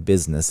air her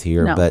business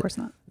here, No, but of course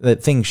not.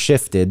 that thing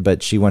shifted,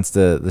 but she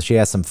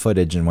has some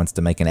footage and wants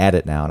to make an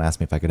edit now and asked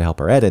me if I could help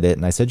her edit it.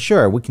 And I said,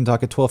 sure, we can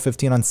talk at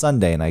 12:15 on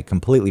Sunday. And I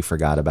completely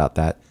forgot about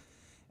that.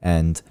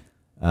 And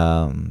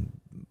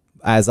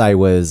as I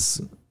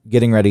was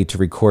getting ready to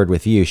record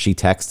with you, she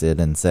texted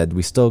and said,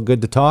 we still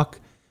good to talk?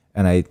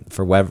 And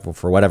for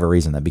whatever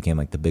reason, that became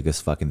like the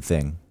biggest fucking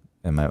thing.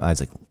 And I was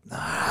like,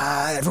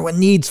 everyone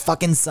needs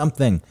fucking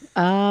something.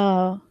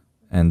 Oh.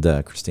 And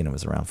Christina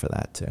was around for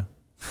that too.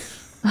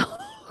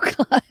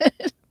 God.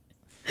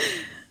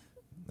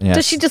 Yes.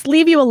 Does she just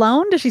leave you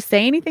alone? Does she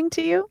say anything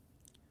to you?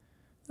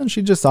 And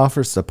she just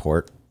offers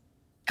support.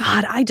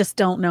 God, I just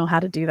don't know how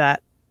to do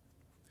that.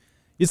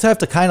 You just have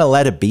to kind of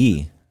let it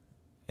be.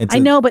 I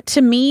know, but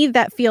to me,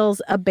 that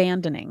feels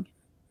abandoning.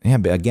 Yeah,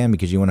 but again,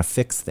 because you want to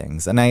fix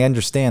things, and I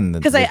understand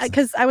that.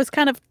 Because I was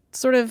kind of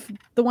sort of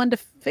the one to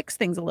fix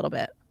things a little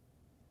bit,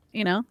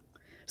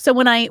 So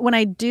when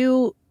I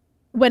do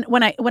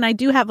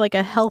have like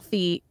a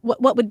healthy,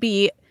 what would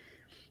be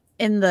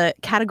in the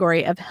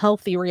category of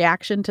healthy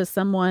reaction to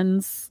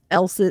someone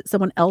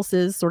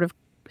else's sort of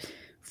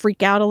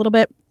freak out a little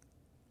bit,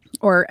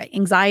 or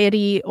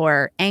anxiety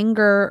or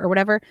anger or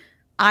whatever,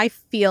 I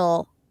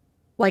feel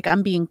like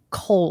I'm being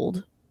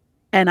cold,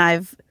 and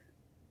I've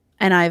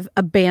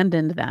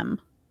abandoned them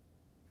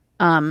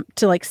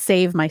to like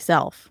save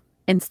myself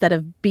instead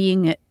of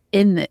being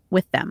in it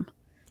with them.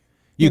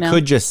 You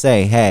could just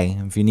say, hey,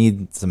 if you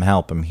need some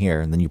help, I'm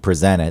here. And then you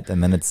present it.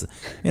 And then it's,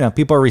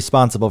 people are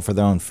responsible for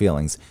their own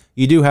feelings.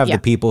 You do have the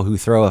people who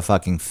throw a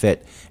fucking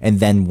fit and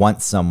then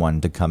want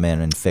someone to come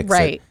in and fix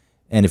it.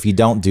 And if you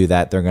don't do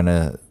that, they're going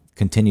to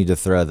continue to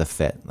throw the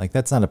fit. Like,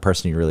 that's not a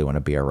person you really want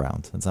to be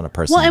around. That's not a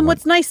person. Well, and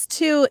what's nice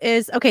too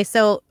is, okay,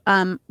 so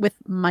with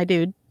my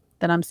dude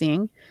that I'm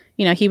seeing,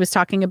 he was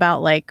talking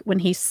about like when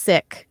he's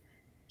sick,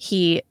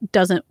 he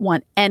doesn't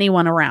want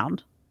anyone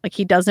around. Like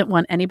he doesn't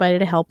want anybody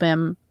to help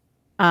him.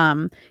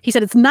 He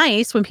said it's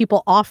nice when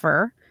people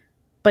offer,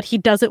 but he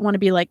doesn't want to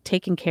be like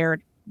taken care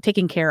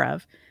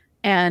of.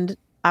 And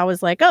I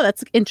was like, oh,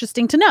 that's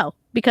interesting to know,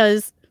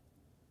 because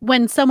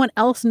when someone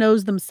else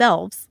knows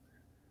themselves,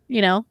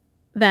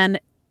 then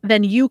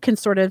you can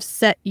sort of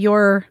set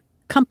your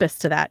compass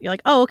to that. You're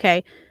like, oh,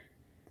 okay.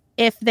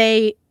 If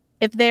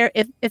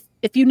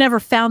you never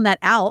found that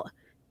out,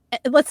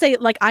 let's say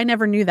like I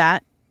never knew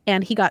that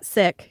and he got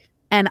sick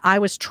and I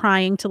was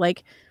trying to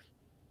like,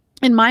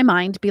 in my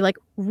mind, be like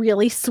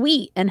really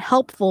sweet and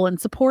helpful and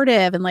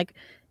supportive and like,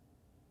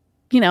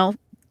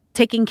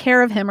 taking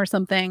care of him or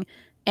something.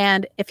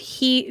 And if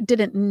he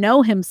didn't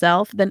know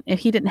himself, then if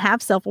he didn't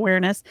have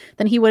self-awareness,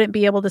 then he wouldn't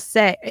be able to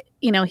say,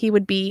 he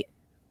would be,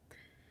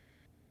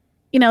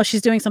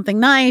 she's doing something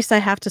nice. I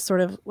have to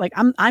sort of like,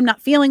 I'm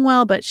not feeling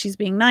well, but she's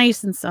being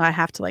nice. And so I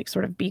have to like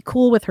sort of be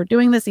cool with her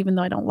doing this, even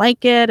though I don't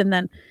like it. And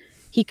then,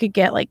 he could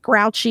get like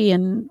grouchy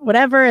and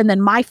whatever, and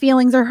then my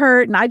feelings are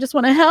hurt and I just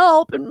want to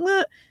help,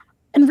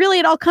 and really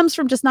it all comes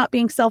from just not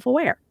being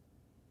self-aware.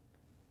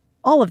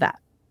 All of that.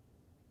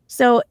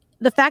 So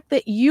the fact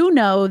that you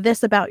know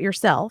this about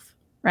yourself,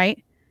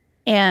 right?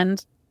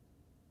 And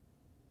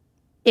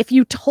if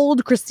you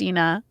told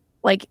Christina,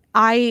 like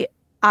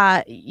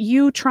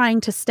you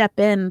trying to step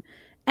in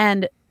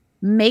and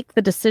make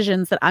the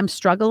decisions that I'm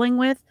struggling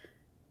with,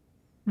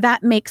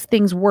 that makes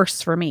things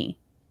worse for me.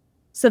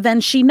 So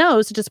then she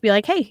knows to just be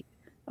like, hey,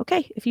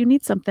 okay, if you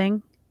need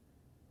something,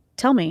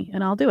 tell me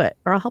and I'll do it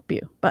or I'll help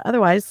you. But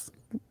otherwise,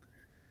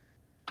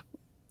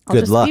 I'll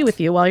Good just luck. be with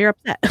you while you're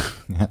upset.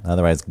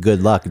 Otherwise,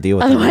 good luck. Deal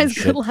with Otherwise,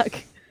 shit. good luck.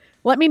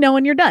 Let me know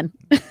when you're done.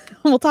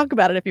 We'll talk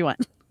about it if you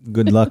want.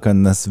 Good luck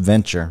on this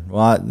venture.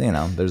 Well,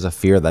 there's a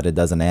fear that it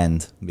doesn't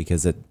end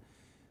because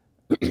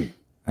there's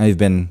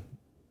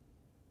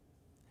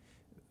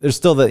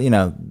still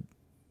the,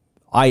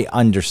 I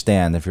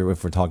understand if we're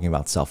talking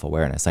about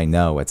self-awareness, I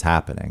know it's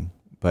happening,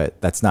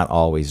 but that's not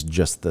always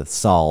just the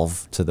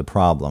solve to the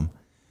problem.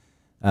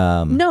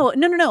 No.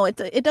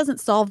 It doesn't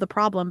solve the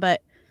problem,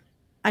 but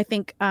I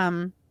think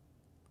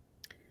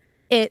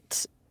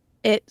it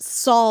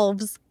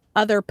solves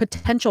other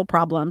potential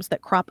problems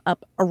that crop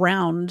up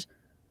around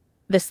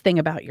this thing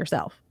about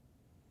yourself.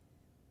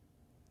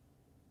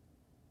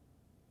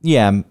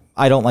 Yeah,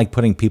 I don't like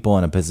putting people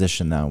in a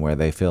position though where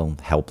they feel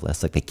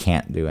helpless, like they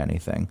can't do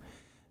anything.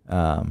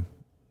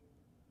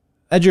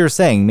 As you were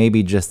saying,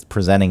 maybe just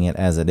presenting it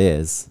as it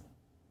is.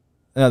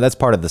 That's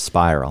part of the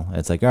spiral.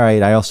 It's like, all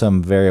right, I also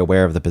am very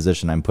aware of the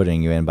position I'm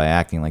putting you in by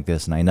acting like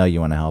this, and I know you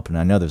want to help, and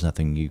I know there's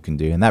nothing you can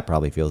do, and that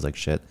probably feels like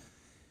shit.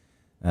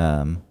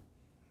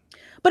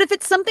 But if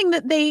it's something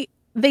that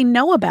they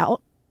know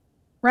about,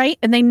 right,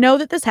 and they know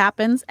that this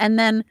happens, and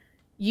then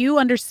you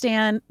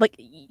understand, like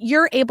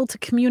you're able to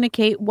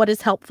communicate what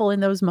is helpful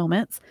in those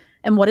moments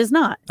and what is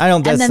not. I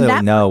don't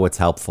necessarily know what's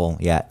helpful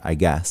yet, I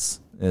guess,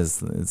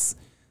 is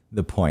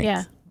the point.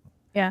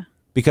 Yeah.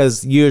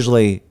 Because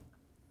usually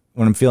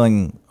when I'm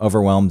feeling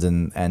overwhelmed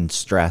and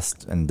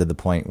stressed and to the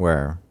point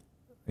where,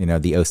 the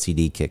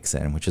OCD kicks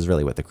in, which is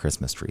really what the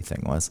Christmas tree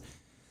thing was.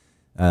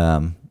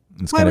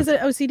 Why was it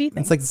OCD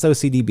thing? It's like this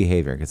OCD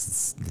behavior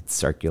because it's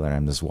circular.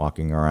 I'm just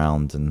walking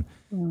around and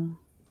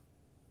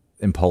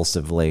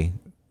impulsively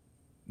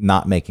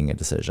not making a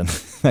decision.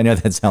 I know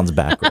that sounds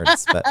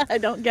backwards, but I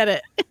don't get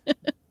it.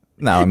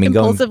 No, I mean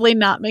impulsively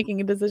not making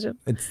a decision.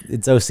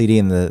 It's OCD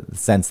in the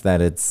sense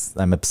that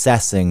I'm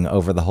obsessing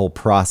over the whole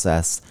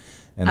process,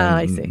 and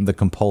I see. The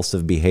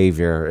compulsive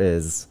behavior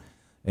is,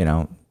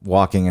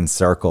 walking in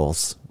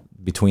circles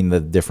between the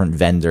different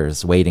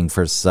vendors, waiting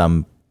for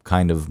some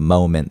kind of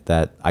moment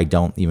that I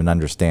don't even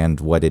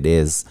understand what it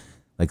is.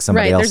 Like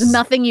somebody else. There's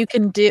nothing you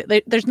can do.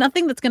 There's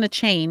nothing that's going to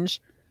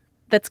change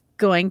that's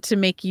going to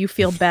make you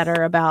feel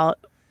better about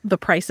the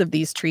price of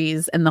these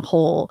trees and the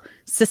whole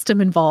system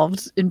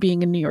involved in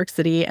being in New York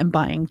City and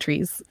buying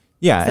trees.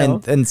 Yeah,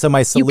 so and so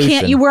my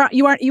solution. You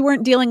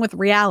weren't dealing with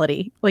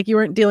reality. Like you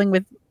weren't dealing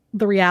with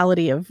the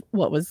reality of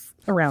what was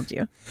around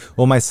you.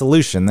 Well, my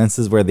solution, this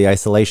is where the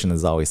isolation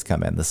has always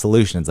come in. The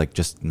solution is like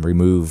just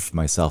remove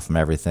myself from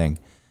everything,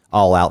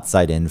 all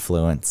outside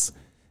influence.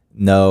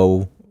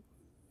 No,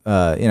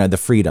 the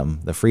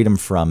freedom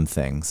from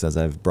things, as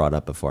I've brought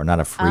up before, not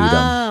a freedom.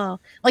 Oh,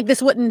 like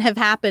this wouldn't have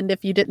happened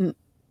if you didn't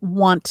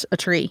want a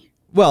tree.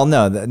 Well,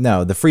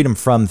 no, the freedom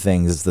from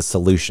things is the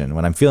solution.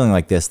 When I'm feeling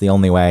like this, the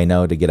only way I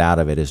know to get out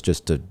of it is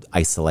just to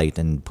isolate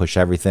and push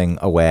everything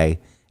away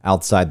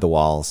outside the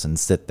walls and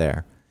sit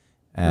there.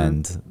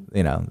 And,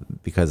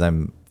 because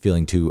I'm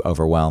feeling too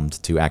overwhelmed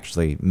to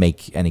actually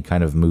make any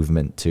kind of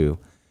movement to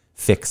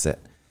fix it.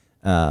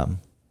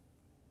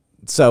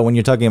 So when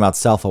you're talking about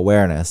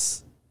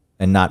self-awareness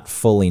and not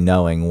fully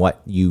knowing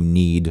what you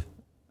need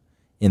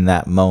in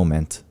that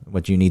moment,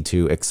 what you need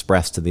to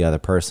express to the other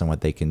person,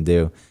 what they can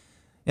do,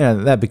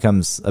 that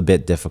becomes a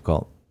bit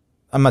difficult.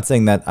 I'm not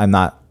saying that I'm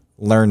not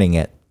learning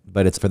it,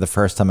 but it's for the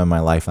first time in my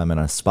life I'm in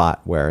a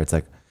spot where it's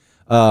like,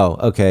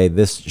 oh, okay,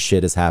 this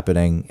shit is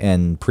happening,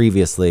 and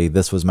previously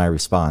this was my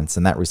response,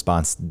 and that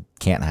response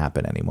can't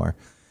happen anymore.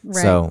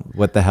 Right. So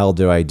what the hell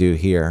do I do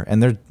here?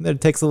 And there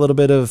takes a little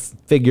bit of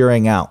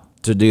figuring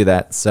out to do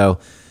that. So,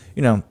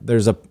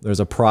 there's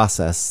a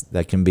process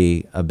that can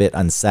be a bit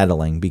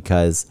unsettling,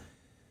 because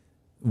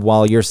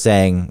while you're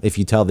saying, if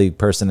you tell the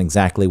person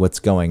exactly what's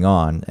going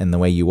on and the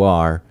way you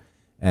are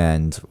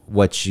and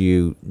what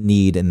you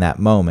need in that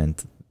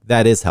moment,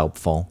 that is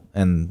helpful.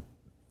 And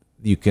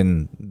you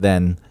can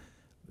then,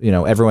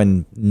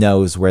 everyone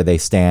knows where they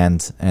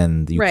stand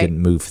and you can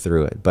move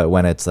through it. But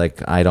when it's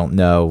like, I don't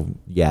know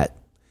yet,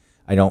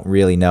 I don't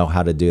really know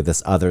how to do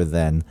this other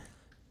than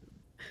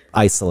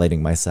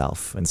isolating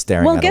myself and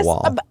staring at a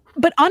wall.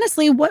 But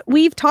honestly, what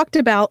we've talked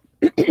about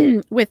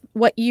with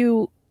what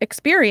you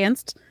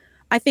experienced,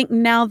 I think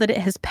now that it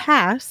has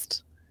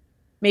passed,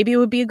 maybe it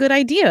would be a good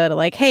idea to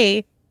like,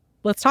 hey,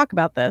 let's talk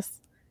about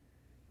this.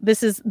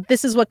 This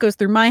is what goes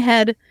through my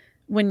head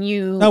when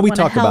you. No, we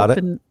talk about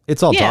it.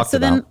 It's all talked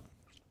about.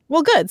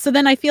 Well, good. So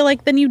then I feel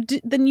like then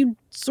you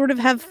sort of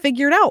have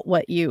figured out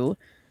what you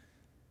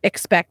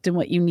expect and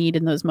what you need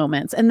in those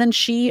moments, and then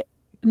she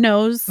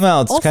knows.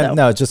 Well, it's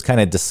also. it's just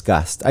kind of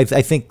discussed. I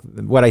think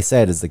what I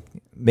said is like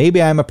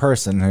maybe I'm a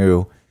person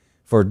who,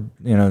 for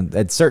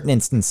at certain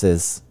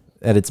instances,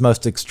 at its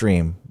most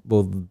extreme,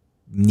 will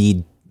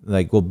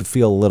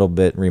feel a little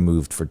bit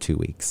removed for 2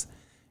 weeks,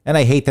 and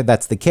I hate that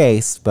that's the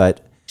case, but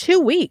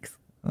 2 weeks.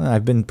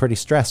 I've been pretty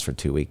stressed for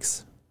 2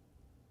 weeks.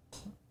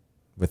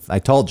 I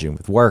told you,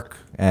 with work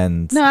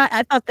and... No,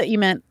 I thought that you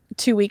meant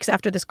 2 weeks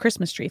after this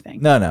Christmas tree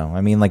thing. No. I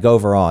mean, like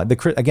overall, the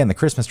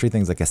Christmas tree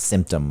thing is like a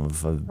symptom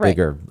of a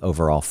bigger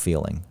overall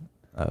feeling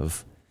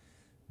of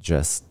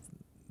just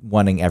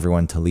wanting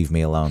everyone to leave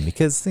me alone.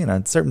 Because,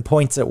 at certain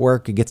points at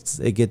work, it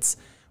gets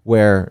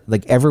where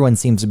like everyone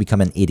seems to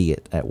become an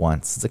idiot at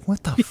once. It's like,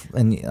 what the...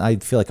 And I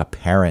feel like a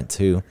parent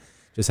who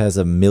just has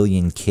a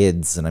million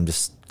kids and I'm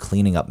just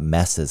cleaning up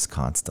messes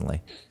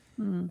constantly.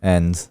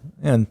 And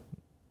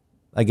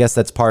I guess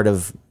that's part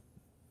of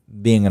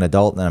being an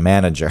adult and a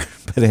manager,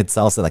 but it's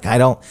also like,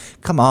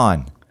 come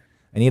on,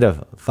 I need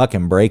a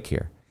fucking break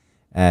here.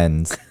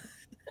 And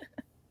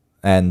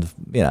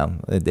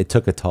it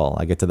took a toll.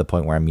 I get to the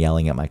point where I'm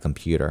yelling at my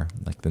computer.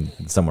 Like then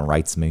someone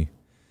writes me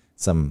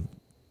some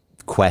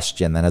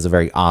question that has a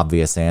very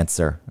obvious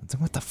answer. It's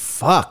like, what the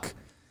fuck?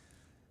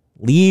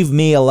 Leave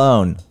me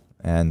alone.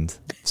 And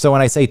so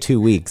when I say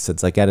 2 weeks,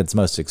 it's like at its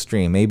most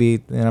extreme.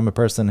 Maybe I'm a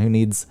person who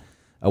needs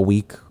a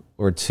week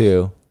or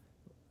two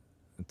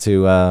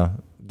to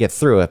get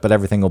through it, but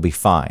everything will be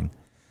fine.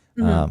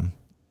 Then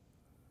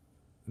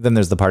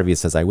there's the part of you that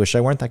says, I wish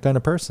I weren't that kind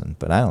of person,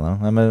 but I don't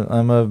know.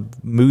 I'm a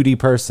moody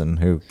person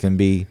who can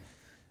be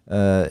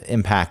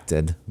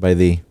impacted by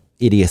the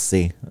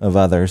idiocy of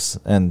others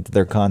and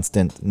their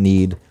constant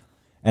need.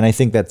 And I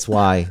think that's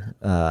why,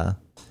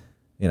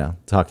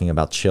 talking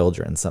about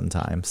children,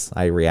 sometimes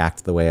I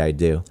react the way I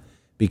do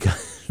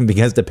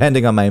because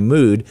depending on my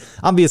mood,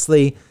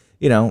 obviously,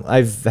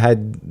 I've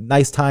had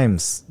nice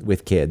times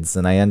with kids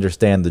and I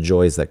understand the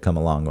joys that come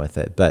along with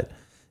it. But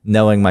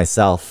knowing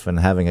myself and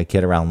having a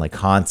kid around like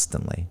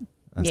constantly,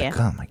 I was like,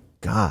 oh my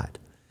God.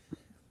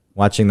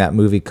 Watching that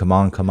movie, Come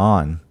On, Come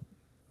On,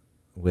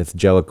 with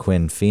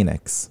Joaquin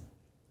Phoenix.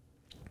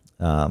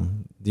 Do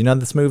you know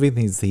this movie?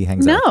 He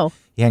hangs out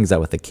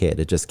with a kid.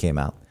 It just came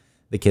out.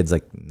 The kid's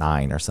like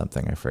 9 or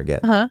something. I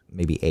forget.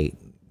 Maybe 8,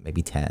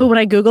 maybe 10. But when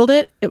I Googled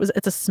it,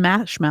 it's a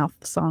Smash Mouth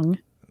song.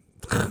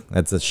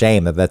 That's a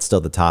shame that's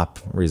still the top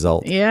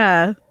result.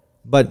 Yeah.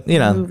 But,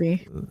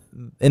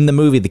 in the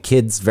movie, the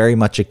kid's very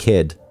much a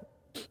kid.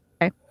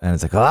 Okay. And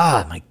it's like,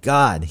 oh my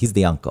God, he's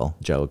the uncle,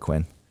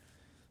 Joaquin.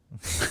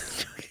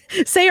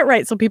 Say it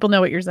right so people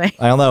know what you're saying.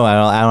 I don't know.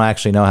 I don't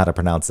actually know how to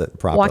pronounce it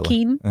properly.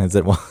 Joaquin? Is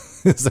it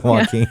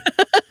Joaquin? Yeah.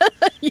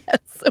 Yes,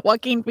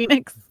 Joaquin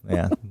Phoenix.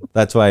 Yeah.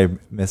 That's why I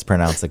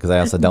mispronounce it, because I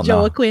also don't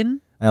know. Joaquin.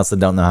 I also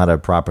don't know how to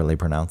properly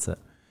pronounce it.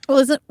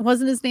 Well,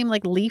 wasn't his name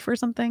like Leaf or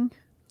something?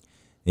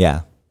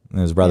 Yeah. And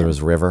his brother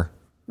was River.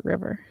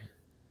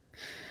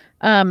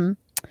 But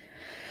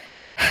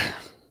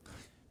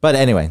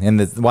anyway, I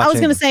was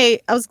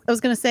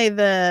gonna say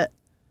the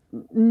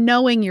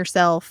knowing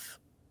yourself,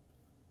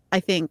 I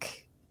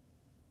think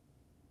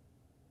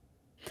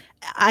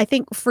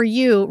for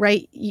you,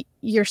 right,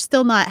 you're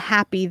still not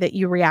happy that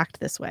you react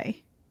this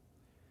way.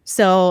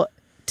 So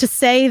to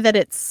say that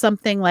it's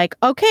something like,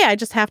 okay, I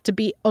just have to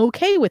be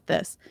okay with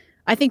this,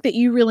 I think that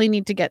you really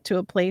need to get to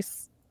a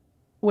place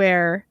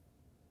where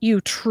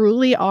you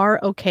truly are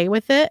okay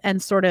with it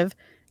and sort of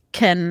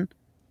can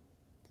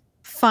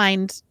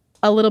find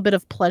a little bit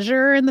of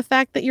pleasure in the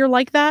fact that you're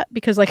like that,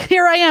 because like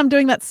here I am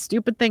doing that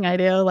stupid thing I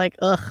do, like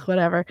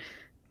whatever,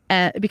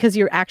 because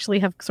you actually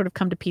have sort of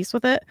come to peace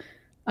with it,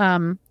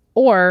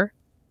 or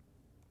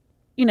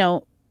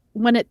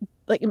when it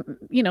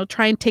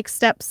try and take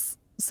steps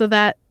so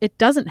that it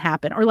doesn't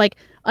happen, or like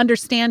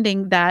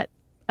understanding that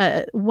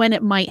when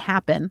it might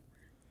happen,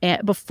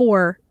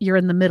 before you're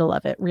in the middle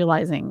of it,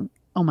 realizing,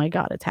 oh my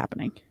God, it's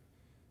happening.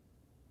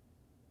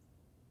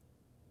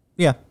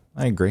 Yeah,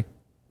 I agree.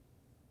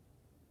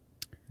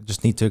 I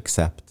just need to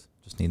accept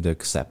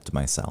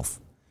myself.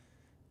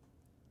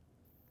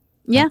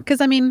 Yeah,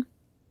 because I mean,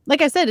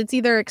 like I said, it's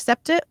either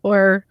accept it,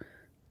 or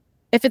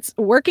if it's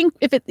working,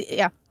 you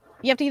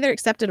have to either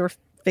accept it or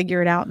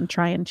figure it out and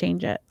try and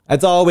change it.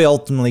 That's all we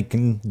ultimately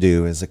can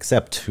do, is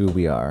accept who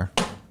we are.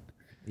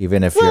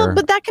 Even if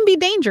but that can be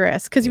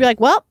dangerous, because you're like,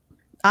 well,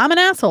 I'm an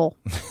asshole.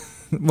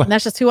 And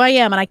that's just who I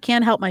am, and I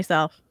can't help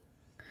myself.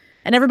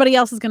 And everybody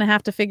else is going to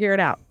have to figure it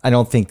out. I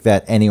don't think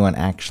that anyone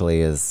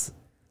actually is.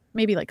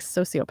 Maybe like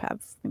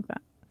sociopaths think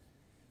that.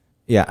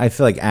 Yeah, I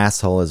feel like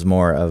asshole is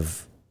more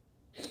of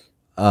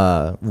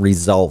a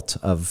result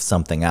of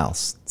something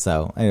else.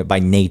 So by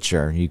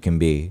nature, you can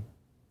be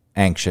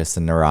anxious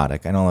and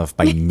neurotic. I don't know if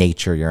by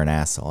nature you're an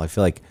asshole. I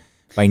feel like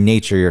by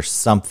nature you're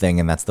something,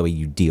 and that's the way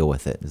you deal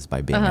with it, is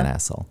by being an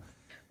asshole.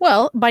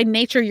 Well, by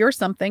nature you're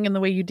something, and the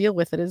way you deal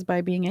with it is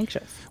by being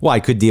anxious. Well, I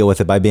could deal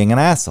with it by being an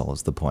asshole,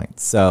 is the point.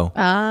 So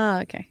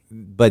okay.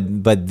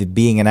 But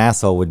being an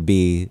asshole would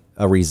be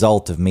a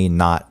result of me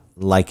not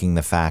liking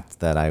the fact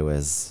that I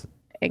was,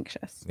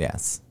 Anxious.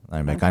 yes.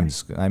 I'm like,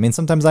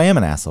 sometimes I am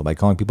an asshole by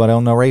calling people I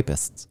don't know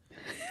rapists.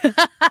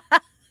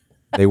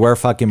 They were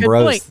fucking Good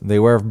bros. point. They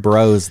were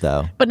bros,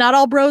 though. But not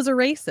all bros are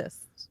racist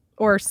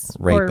or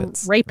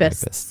Rapists.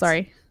 rapists.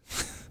 Sorry,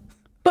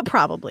 but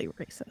probably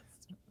racist.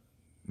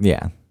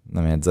 Yeah,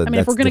 I mean,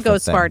 if we're gonna go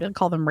as far to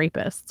call them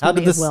rapists, how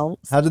did this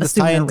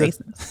tie into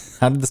racist.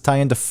 How did this tie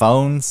into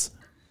phones?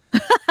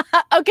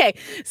 Okay,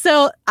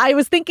 so I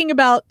was thinking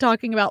about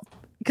talking about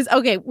because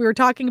we were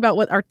talking about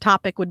what our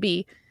topic would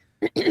be,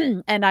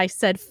 and I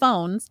said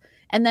phones,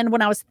 and then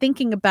when I was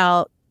thinking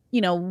about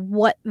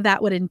what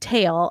that would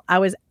entail, I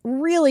was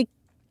really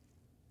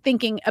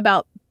thinking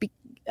about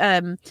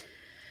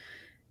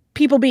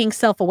people being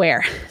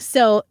self-aware.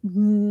 So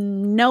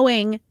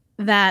knowing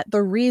that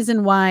the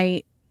reason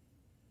why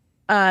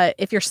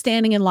if you're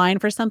standing in line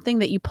for something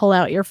that you pull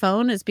out your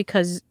phone is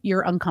because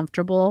you're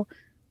uncomfortable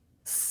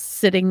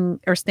sitting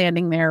or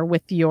standing there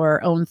with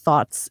your own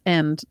thoughts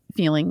and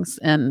feelings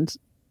and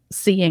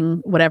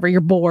seeing whatever,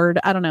 you're bored,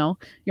 I don't know,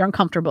 you're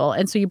uncomfortable,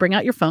 and so you bring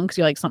out your phone because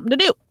you like something to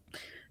do.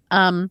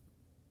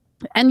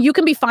 And you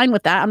can be fine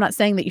with that. I'm not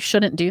saying that you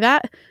shouldn't do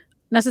that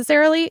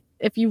necessarily.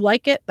 If you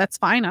like it, that's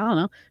fine. I don't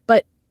know.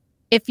 But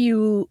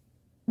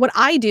what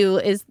I do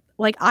is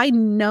like, I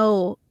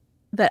know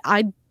that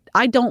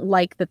I don't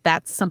like that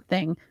that's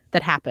something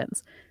that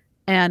happens.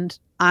 And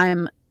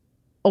I'm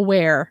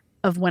aware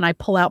of when I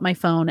pull out my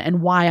phone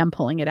and why I'm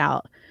pulling it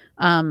out.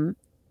 And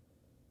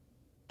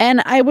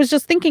I was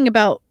just thinking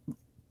about,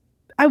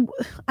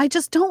 I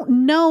just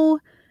don't know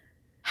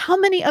how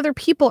many other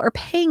people are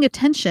paying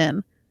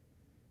attention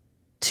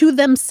to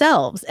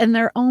themselves and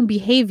their own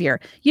behavior.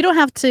 You don't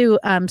have to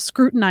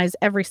scrutinize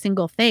every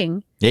single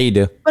thing. Yeah, you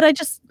do. But I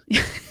just,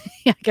 yeah,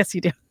 I guess you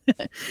do.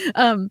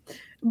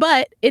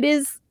 But it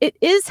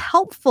is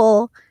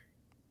helpful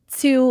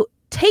to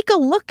take a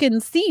look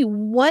and see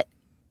what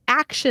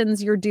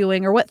actions you're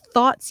doing or what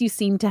thoughts you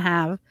seem to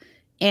have,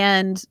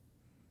 and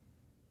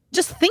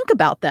just think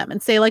about them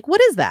and say, like, what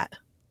is that?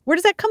 Where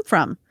does that come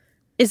from?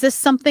 Is this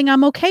something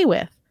I'm okay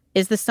with?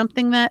 Is this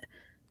something that,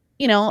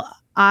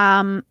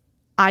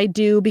 I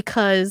do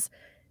because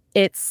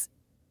it's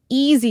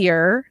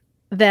easier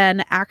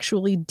than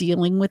actually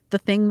dealing with the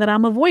thing that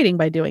I'm avoiding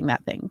by doing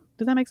that thing?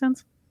 Does that make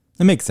sense?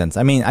 It makes sense.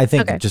 I mean, I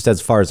think just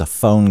as far as a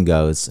phone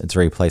goes, it's a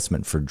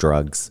replacement for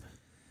drugs.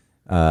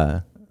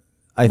 I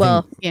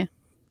think, yeah,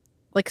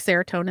 like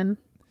serotonin.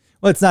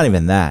 Well, it's not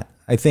even that.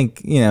 I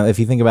think, if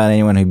you think about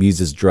anyone who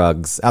uses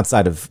drugs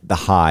outside of the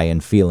high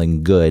and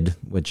feeling good,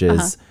 which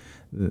is,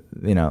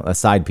 a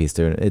side piece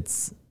to it,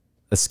 it's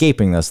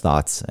escaping those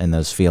thoughts and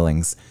those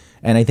feelings.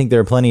 And I think there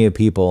are plenty of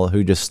people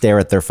who just stare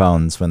at their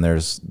phones when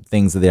there's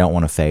things that they don't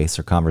want to face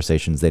or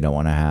conversations they don't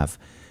want to have.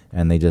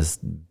 And they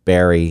just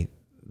bury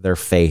their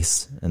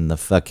face in the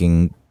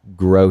fucking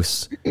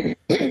gross,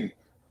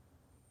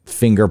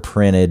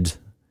 fingerprinted,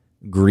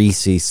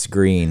 greasy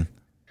screen.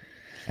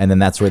 And then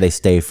that's where they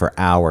stay for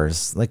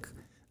hours. Like,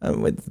 I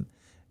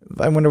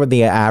wonder what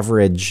the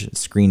average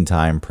screen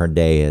time per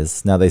day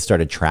is. Now they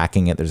started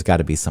tracking it. There's got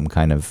to be some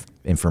kind of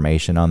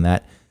information on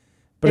that.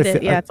 But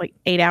it's like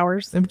 8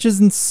 hours. Which is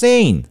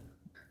insane.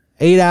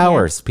 8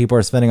 hours people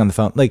are spending on the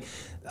phone. Like,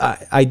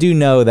 I do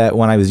know that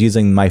when I was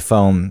using my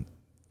phone,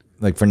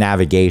 like for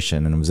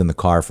navigation, and was in the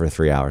car for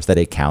 3 hours, that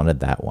it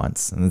counted that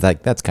once. And it's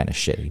like, that's kind of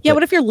shitty. Yeah,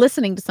 what if you're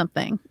listening to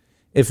something?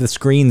 If the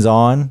screen's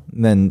on,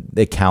 then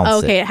it counts. Oh,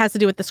 okay, it has to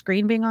do with the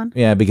screen being on?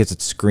 Yeah, because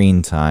it's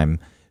screen time.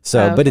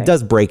 So, but it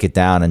does break it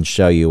down and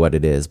show you what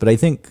it is. But I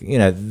think,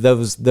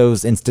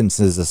 those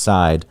instances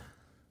aside,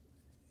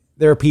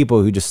 there are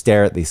people who just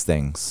stare at these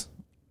things.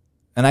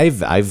 And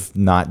I've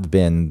not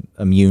been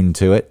immune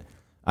to it.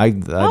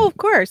 Of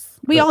course.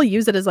 We all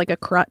use it as like a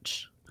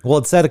crutch. Well,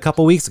 it said a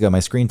couple weeks ago my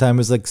screen time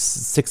was like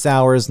 6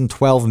 hours and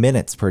 12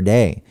 minutes per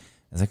day.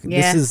 I was like,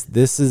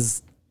 this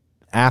is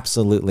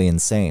absolutely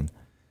insane.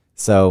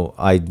 So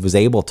I was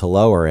able to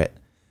lower it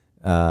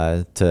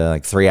to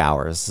like 3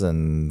 hours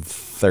and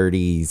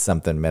 30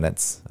 something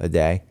minutes a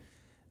day.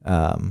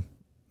 And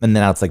then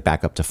now it's like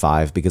back up to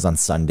 5 because on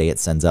Sunday it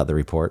sends out the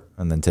report.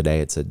 And then today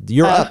it said,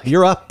 you're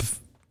up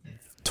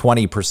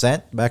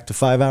 20% back to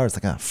 5 hours.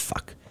 Like, oh,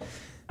 fuck.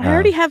 I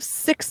already have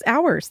 6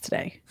 hours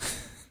today.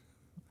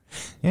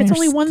 Yeah, it's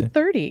only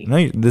 1:30.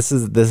 No, this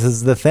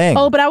is the thing.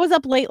 Oh, but I was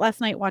up late last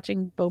night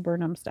watching Bo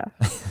Burnham stuff.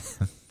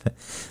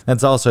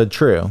 That's also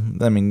true.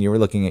 I mean, you were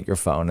looking at your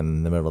phone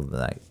in the middle of the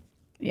night.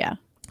 Yeah.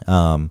 Like,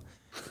 how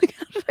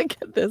did I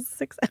get this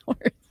 6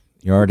 hours?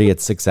 You're already at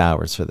 6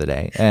 hours for the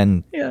day,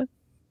 and yeah,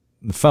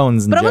 the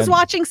phones. But I was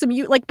watching some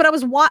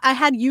I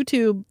had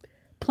YouTube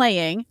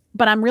playing,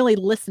 but I'm really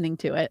listening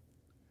to it.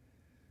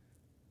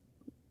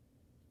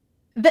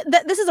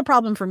 This is a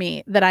problem for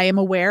me that I am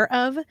aware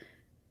of,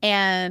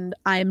 and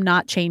I'm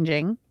not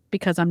changing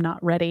because I'm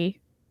not ready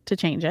to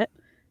change it,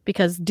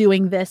 because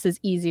doing this is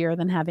easier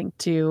than having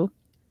to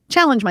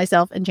challenge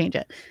myself and change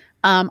it.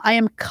 I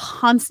am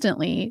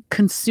constantly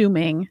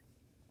consuming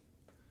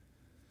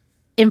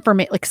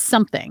information, like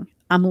something.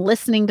 I'm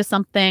listening to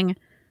something.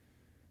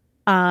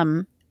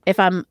 If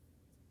I'm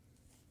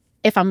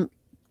if I'm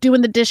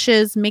doing the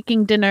dishes,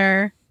 making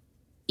dinner,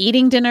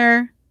 eating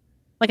dinner,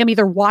 like I'm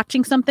either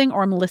watching something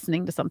or I'm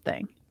listening to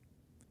something.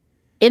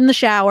 In the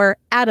shower,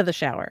 out of the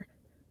shower,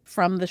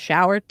 from the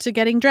shower to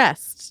getting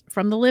dressed,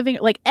 from the living,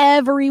 like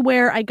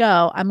everywhere I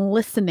go, I'm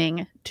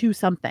listening to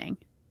something.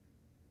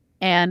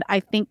 And I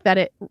think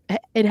that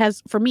it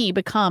has, for me,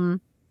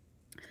 become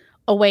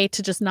a way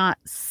to just not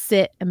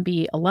sit and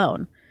be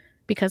alone,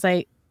 because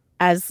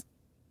as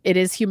it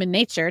is human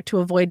nature to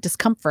avoid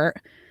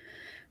discomfort.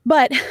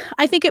 But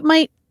I think it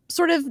might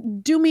sort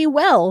of do me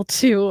well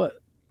to,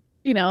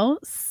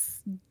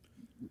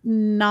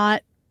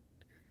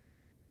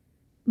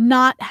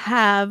 not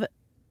have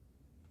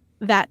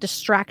that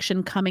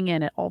distraction coming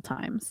in at all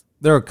times.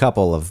 There are a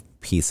couple of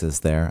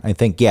pieces there. I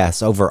think,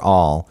 yes,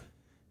 overall,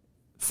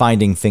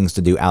 finding things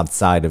to do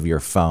outside of your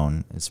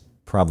phone is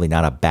probably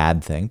not a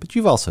bad thing, but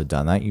you've also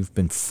done that. You've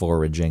been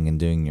foraging and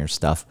doing your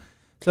stuff.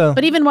 So,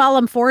 but even while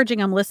I'm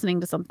foraging, I'm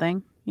listening to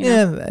something.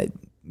 Yeah.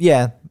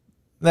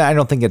 I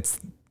don't think it's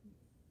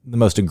the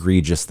most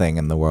egregious thing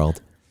in the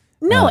world.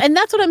 No, and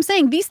that's what I'm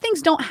saying. These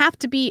things don't have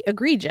to be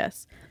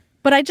egregious,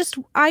 but I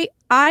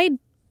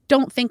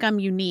don't think I'm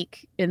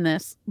unique in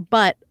this,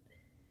 but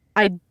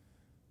I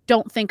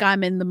don't think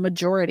I'm in the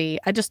majority.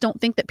 I just don't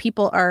think that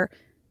people are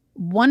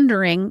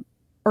wondering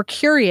or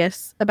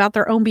curious about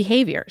their own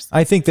behaviors.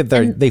 I think that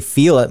they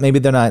feel it. Maybe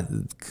they're not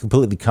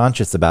completely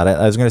conscious about it.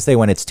 I was going to say,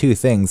 when it's two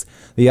things,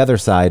 the other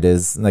side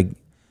is like,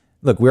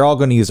 look, we're all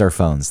going to use our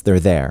phones. They're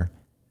there.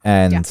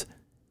 And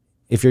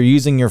if you're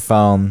using your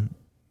phone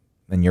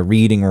and you're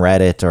reading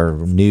Reddit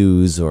or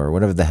news or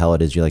whatever the hell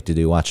it is you like to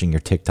do, watching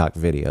your TikTok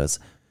videos,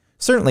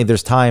 certainly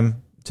there's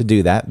time to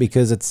do that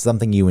because it's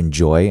something you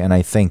enjoy. And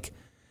I think,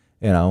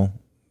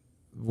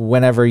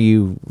 whenever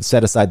you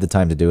set aside the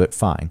time to do it,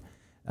 fine.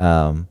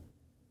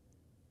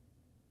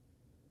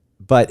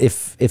 But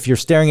if you're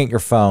staring at your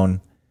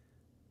phone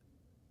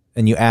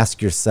and you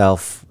ask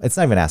yourself, it's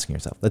not even asking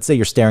yourself, let's say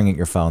you're staring at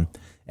your phone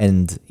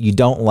and you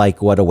don't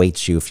like what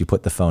awaits you if you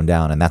put the phone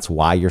down, and that's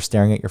why you're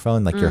staring at your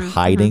phone, like you're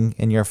hiding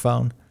in your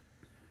phone.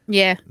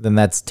 Yeah. Then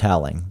that's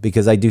telling,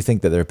 because I do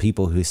think that there are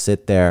people who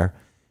sit there,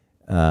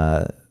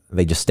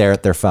 they just stare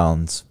at their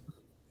phones,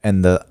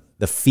 and the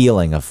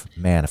feeling of,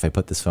 man, if I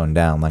put this phone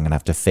down, I'm going to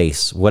have to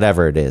face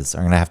whatever it is.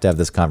 I'm going to have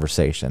this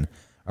conversation.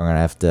 I'm going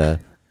to have to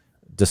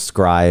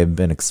describe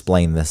and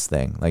explain this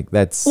thing. Like,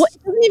 that's... Well,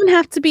 it doesn't even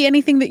have to be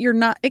anything that you're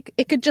not...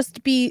 It could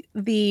just be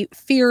the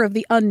fear of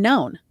the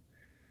unknown.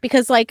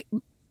 Because, like,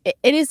 it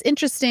is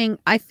interesting.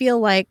 I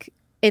feel like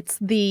it's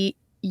the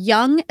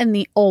young and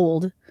the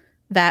old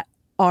that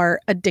are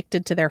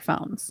addicted to their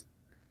phones.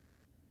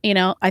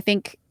 I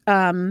think,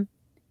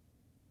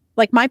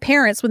 like, my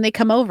parents, when they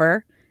come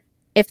over,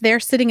 if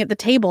they're sitting at the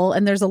table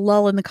and there's a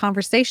lull in the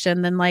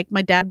conversation, then, like,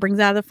 my dad brings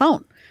out the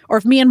phone. Or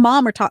if me and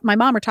my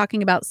mom are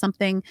talking about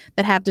something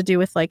that have to do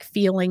with, like,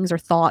 feelings or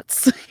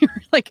thoughts,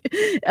 or like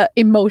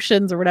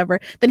emotions or whatever,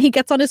 then he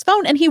gets on his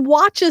phone and he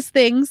watches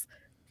things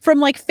from,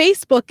 like,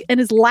 Facebook and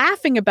is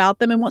laughing about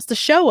them and wants to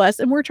show us,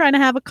 and we're trying to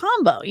have a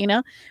combo,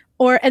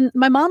 and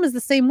my mom is the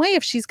same way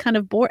if she's kind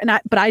of bored,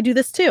 but I do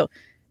this too.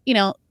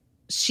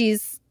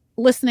 She's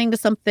listening to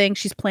something,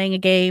 she's playing a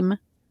game.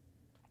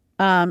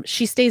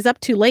 She stays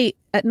up too late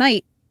at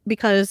night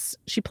because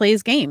she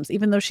plays games,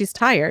 even though she's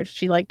tired.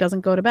 She, like,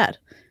 doesn't go to bed.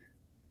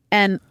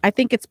 And I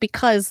think it's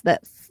because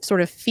that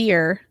sort of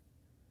fear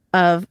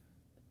of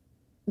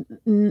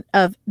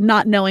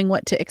not knowing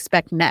what to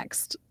expect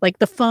next. Like,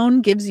 the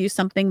phone gives you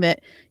something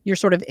that you're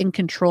sort of in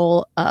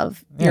control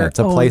of. It's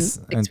a place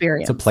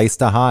experience. It's a place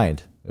to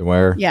hide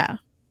where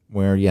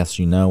yes,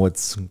 you know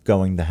what's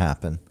going to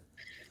happen.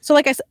 So,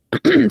 like I said,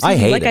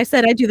 I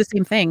said, I do the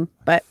same thing,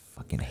 but I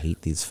fucking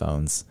hate these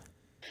phones.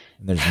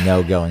 There's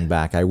no going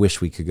back. I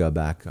wish we could go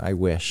back. I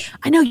wish.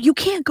 I know you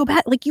can't go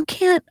back. Like, you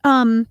can't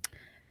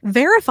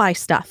verify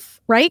stuff,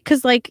 right?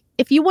 Because, like,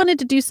 if you wanted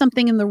to do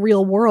something in the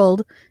real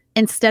world,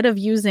 instead of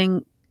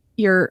using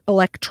your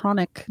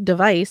electronic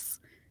device,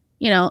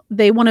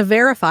 they want to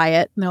verify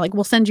it. And they're like,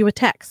 we'll send you a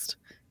text,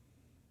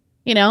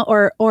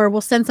 or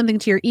we'll send something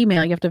to your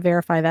email. You have to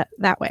verify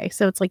that way.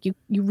 So it's like, you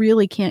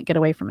really can't get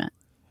away from it.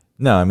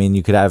 No, I mean,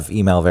 you could have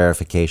email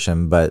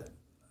verification, but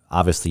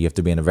obviously you have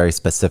to be in a very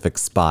specific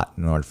spot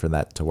in order for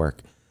that to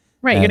work.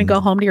 Right. You're going to go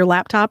home to your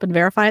laptop and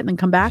verify it and then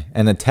come back.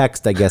 And a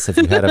text, I guess, if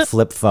you had a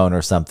flip phone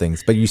or something,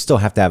 but you still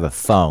have to have a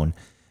phone.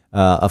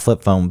 A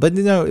flip phone, but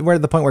we're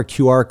at the point where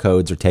QR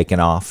codes are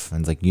taken off, and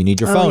it's like, you need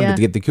your phone to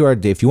get the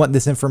QR. If you want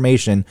this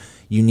information,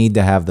 you need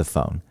to have the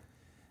phone.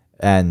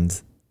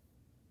 And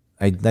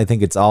I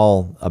think it's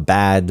all a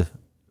bad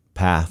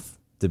path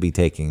to be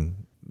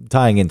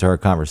tying into our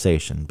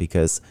conversation,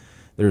 because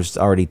there's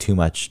already too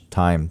much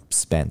time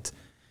spent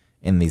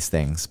in these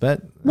things.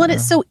 But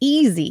it's so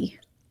easy,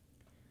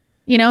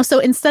 so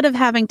instead of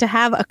having to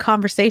have a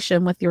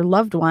conversation with your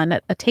loved one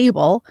at a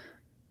table,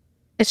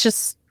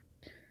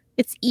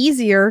 it's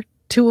easier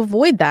to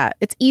avoid that.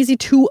 It's easy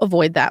to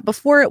avoid that.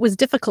 Before, it was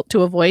difficult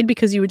to avoid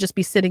because you would just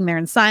be sitting there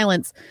in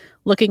silence,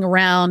 looking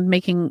around,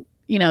 making,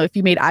 if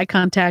you made eye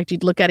contact,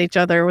 you'd look at each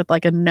other with,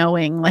 like, a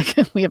knowing, like,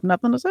 we have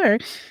nothing to say.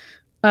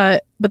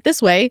 But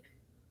this way,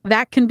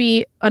 that can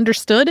be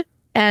understood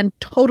and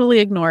totally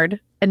ignored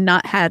and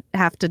not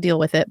have to deal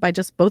with it by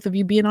just both of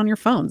you being on your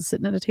phones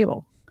sitting at a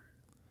table.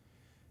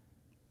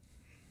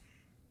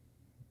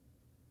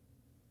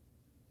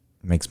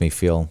 It makes me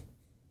feel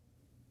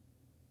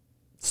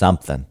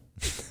something.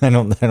 I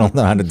don't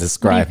know how to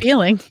describe What are you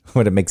feeling?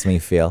 what it makes me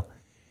feel.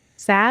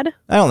 Sad?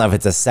 I don't know if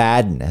it's a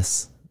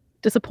sadness.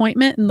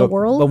 Disappointment in the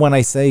world? But when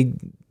I say,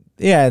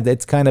 yeah,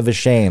 it's kind of a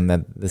shame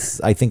that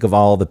I think of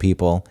all the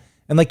people,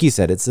 and like you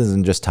said, it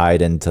isn't just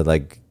tied into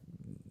like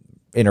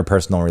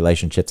interpersonal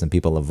relationships and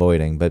people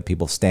avoiding, but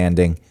people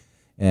standing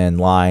in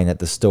line at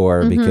the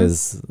store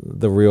because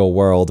the real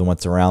world and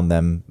what's around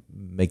them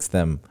makes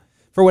them,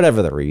 for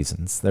whatever the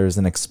reasons, there's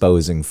an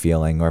exposing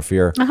feeling. Or if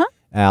you're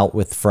out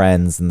with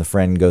friends and the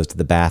friend goes to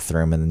the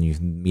bathroom and then you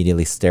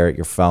immediately stare at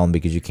your phone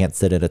because you can't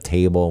sit at a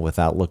table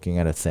without looking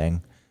at a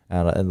thing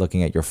and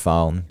looking at your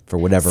phone for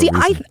whatever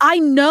reason. See, I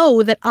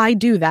know that I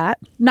do that.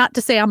 Not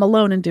to say I'm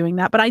alone in doing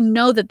that, but I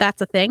know that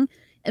that's a thing.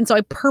 And so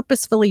I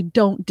purposefully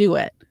don't do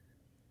it.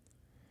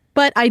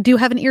 But I do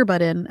have an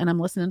earbud in and I'm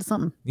listening to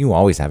something. You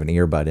always have an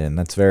earbud in.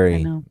 It's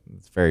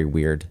very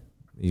weird.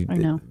 I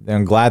know.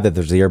 I'm glad that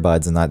there's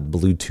earbuds and not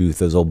Bluetooth,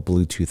 those old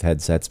Bluetooth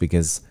headsets,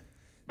 because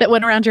that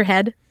went around your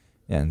head.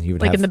 Yeah, and you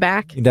would like in the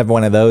back. You'd have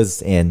one of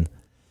those in.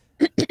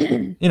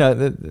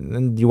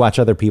 And you watch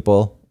other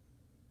people.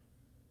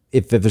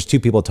 If there's two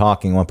people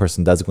talking, one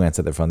person does glance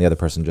at their phone, the other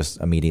person just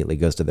immediately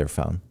goes to their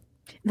phone.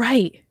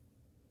 Right.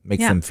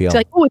 Makes them feel it's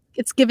like, oh,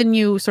 it's giving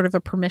you sort of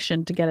a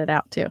permission to get it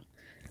out too.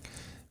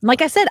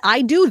 Like I said,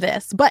 I do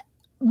this, but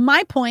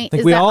my point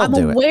is that I'm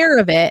aware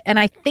of it and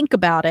I think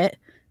about it,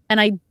 and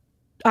I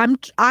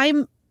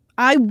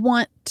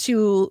want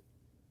to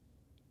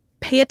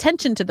pay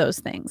attention to those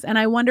things, and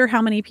I wonder how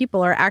many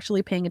people are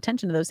actually paying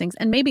attention to those things.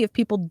 And maybe if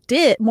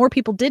more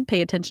people did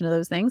pay attention to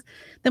those things,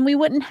 then we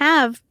wouldn't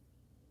have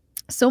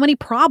so many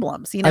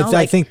problems.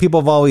 I think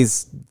people have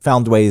always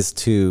found ways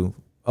to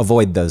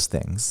avoid those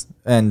things,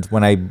 and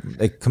when I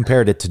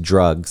compared it to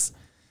drugs.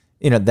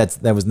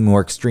 That was the more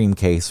extreme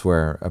case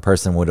where a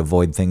person would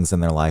avoid things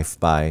in their life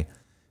by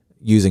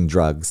using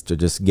drugs to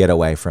just get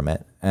away from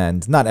it.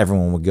 And not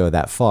everyone would go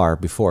that far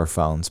before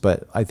phones,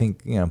 but I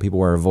think, people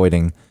were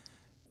avoiding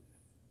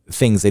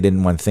things they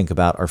didn't want to think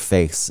about or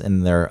face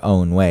in their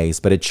own ways.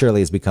 But it surely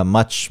has become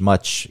much,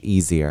 much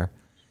easier.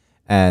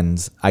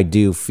 And I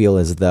do feel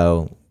as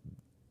though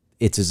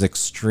it's as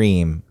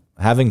extreme.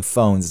 Having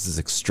phones is as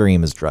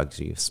extreme as drug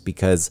use,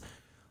 because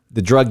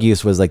the drug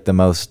use was like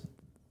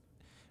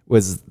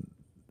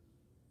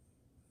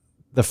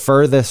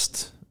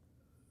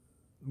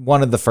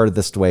one of the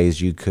furthest ways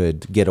you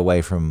could get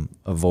away from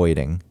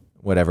avoiding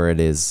whatever it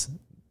is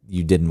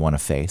you didn't want to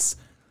face.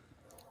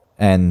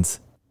 And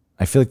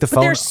I feel like the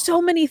phone. There's so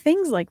many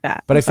things like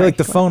that. But I feel like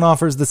the phone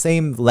offers the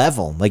same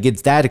level. Like,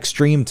 it's that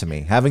extreme to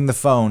me. Having the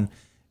phone,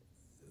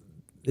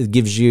 it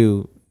gives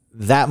you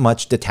that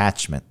much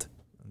detachment.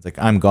 It's like,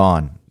 I'm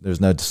gone.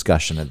 There's no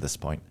discussion at this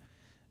point.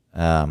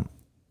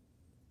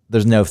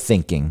 There's no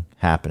thinking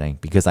happening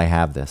because I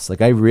have this.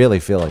 Like, I really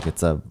feel like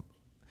it's a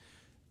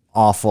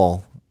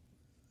awful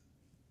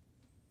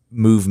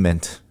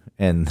movement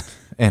in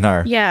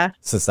our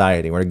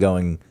society. We're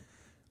going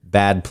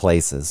bad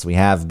places. We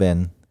have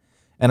been.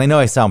 And I know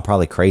I sound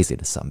probably crazy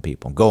to some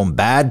people, going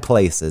bad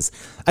places.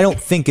 I don't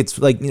think it's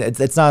like,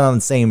 it's not on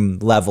the same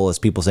level as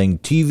people saying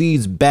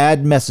TV's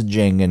bad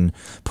messaging and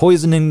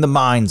poisoning the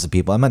minds of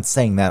people. I'm not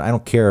saying that. I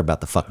don't care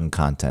about the fucking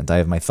content. I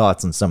have my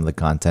thoughts on some of the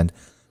content,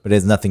 but it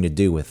has nothing to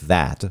do with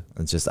that.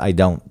 It's just, I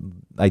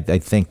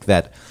think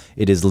that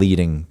it is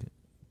leading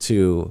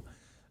to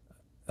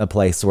a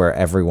place where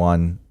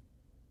everyone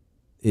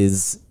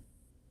is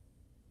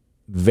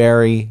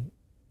very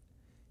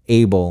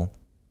able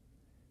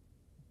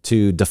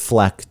to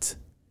deflect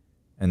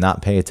and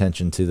not pay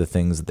attention to the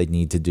things that they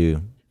need to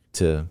do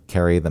to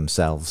carry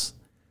themselves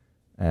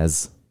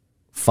as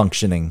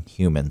functioning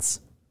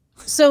humans.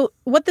 So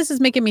what this is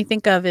making me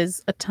think of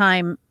is a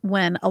time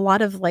when a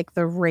lot of like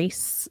the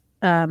race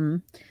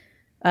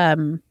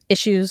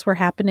issues were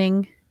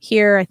happening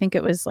here. I think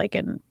it was like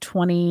in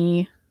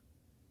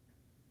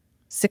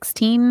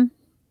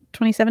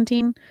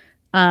 2017.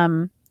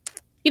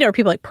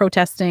 People like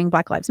protesting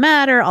Black Lives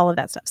Matter, all of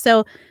that stuff.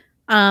 So,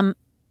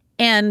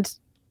 and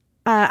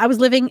I was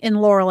living in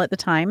Laurel at the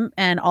time,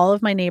 and all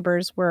of my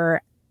neighbors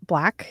were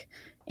Black.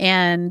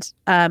 And,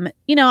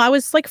 I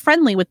was like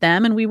friendly with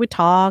them, and we would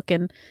talk.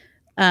 And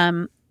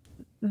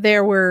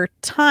there were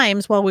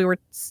times while we were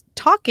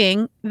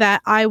talking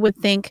that I would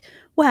think,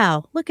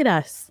 wow, look at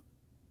us.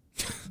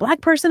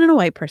 Black person and a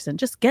white person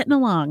just getting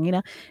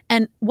along,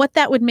 And what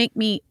that would make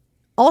me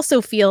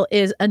also feel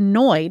is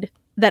annoyed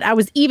that I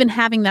was even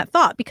having that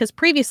thought, because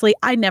previously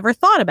I never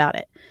thought about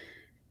it.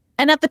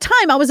 And at the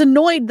time I was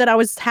annoyed that I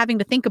was having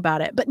to think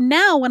about it. But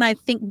now when I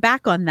think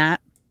back on that,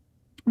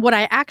 what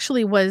I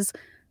actually was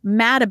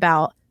mad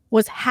about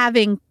was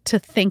having to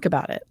think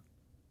about it.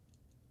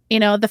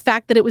 The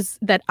fact that it was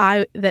that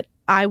I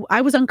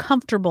was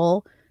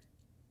uncomfortable.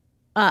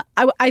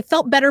 I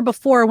felt better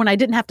before when I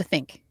didn't have to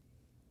think.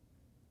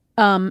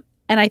 And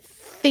And I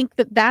think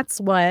that that's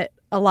what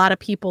a lot of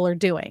people are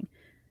doing.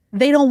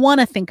 They don't want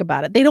to think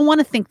about it. They don't want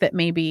to think that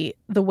maybe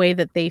the way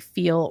that they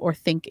feel or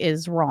think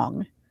is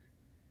wrong.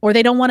 Or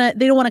they don't want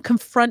to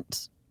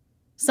confront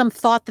some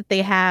thought that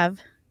they have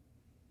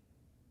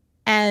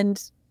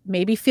and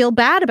maybe feel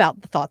bad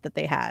about the thought that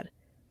they had.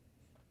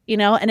 You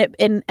know,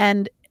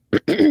 and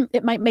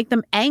it might make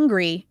them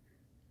angry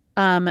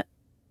to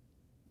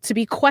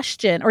be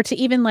questioned, or to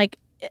even like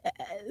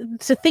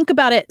to think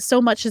about it so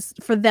much as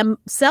for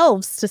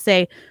themselves to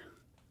say,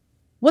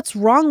 what's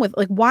wrong with,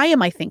 like, why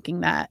am I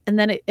thinking that? And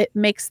then it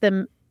makes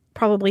them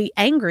probably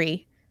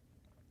angry.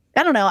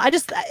 I don't know. I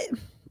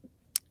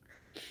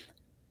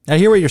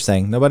hear what you're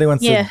saying. Nobody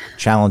wants to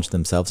challenge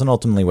themselves, and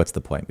ultimately, what's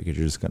the point? Because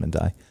you're just going to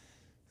die.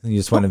 You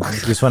just want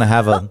to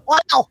have a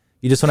wow.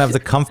 You just want to have the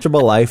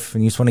comfortable life,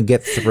 and you just want to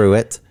get through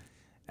it.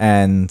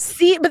 And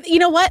see, but you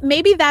know what?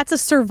 Maybe that's a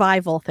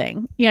survival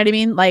thing. You know what I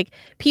mean? Like,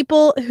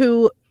 people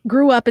who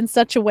grew up in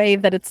such a way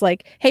that it's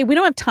like, hey, we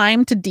don't have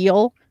time to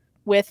deal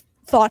with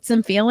thoughts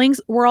and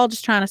feelings. We're all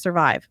just trying to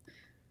survive.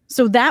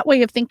 So that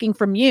way of thinking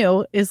from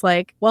you is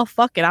like, well,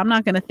 fuck it. I'm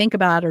not going to think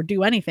about it or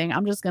do anything.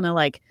 I'm just going to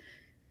like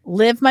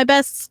live my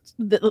best,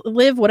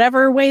 live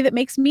whatever way that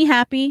makes me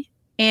happy.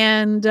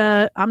 And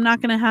I'm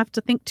not going to have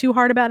to think too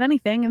hard about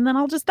anything. And then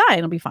I'll just die and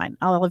it'll be fine.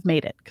 I'll have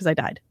made it because I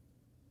died.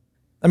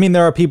 I mean,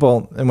 there are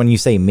people, and when you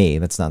say me,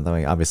 that's not the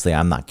way, obviously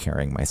I'm not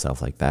carrying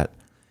myself like that.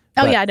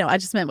 Oh, yeah, I know. I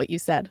just meant what you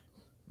said.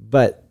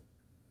 But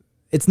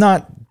it's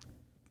not,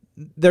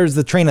 there's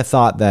the train of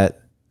thought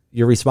that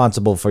you're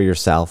responsible for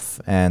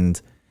yourself. And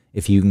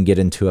if you can get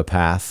into a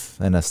path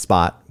and a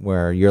spot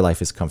where your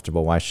life is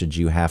comfortable, why should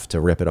you have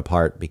to rip it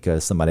apart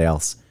because somebody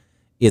else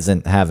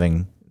isn't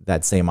having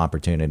that same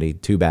opportunity?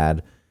 Too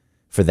bad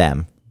for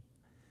them.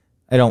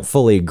 I don't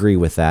fully agree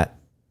with that.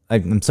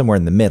 I'm somewhere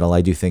in the middle.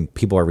 I do think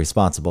people are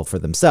responsible for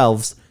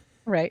themselves.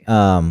 Right.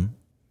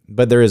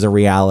 But there is a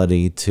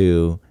reality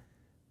to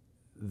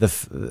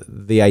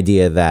the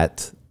idea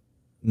that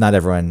not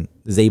everyone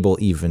is able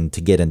even to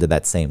get into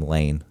that same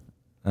lane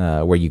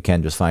where you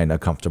can just find a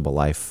comfortable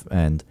life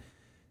and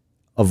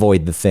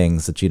avoid the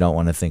things that you don't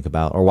want to think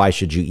about. Or why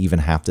should you even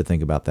have to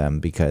think about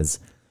them? Because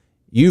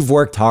you've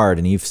worked hard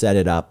and you've set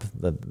it up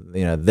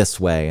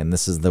this way, and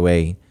this is the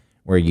way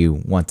where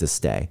you want to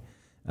stay.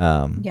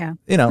 Yeah.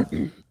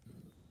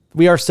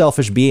 We are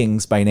selfish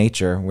beings by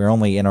nature. We're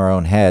only in our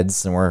own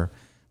heads, and we're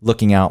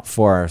looking out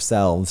for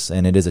ourselves,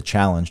 and it is a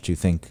challenge to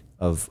think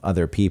of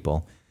other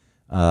people.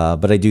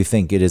 But I do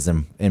think it is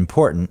an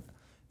important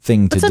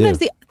thing to do. But sometimes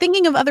the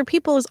thinking of other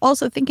people is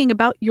also thinking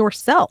about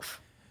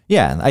yourself.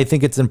 Yeah, I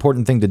think it's an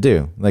important thing to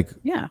do. Like,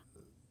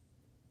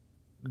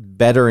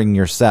 bettering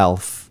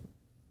yourself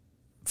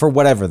for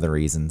whatever the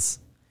reasons.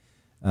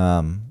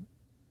 Even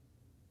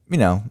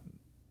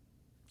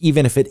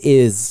if it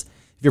is,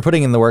 if you're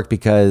putting in the work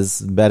because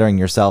bettering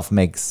yourself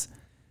makes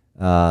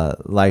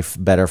life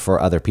better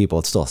for other people,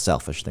 it's still a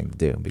selfish thing to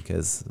do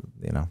because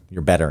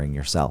you're bettering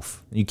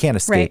yourself. You can't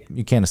escape. Right.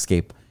 You can't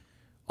escape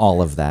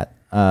all of that.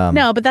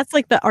 No, but that's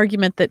like the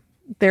argument that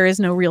there is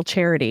no real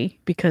charity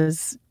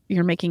because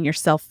you're making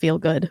yourself feel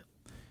good.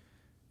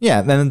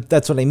 Yeah, then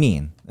that's what I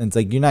mean. It's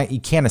like you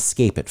can't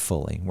escape it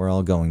fully. We're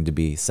all going to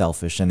be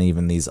selfish, and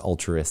even these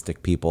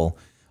altruistic people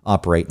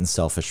operate in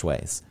selfish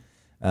ways.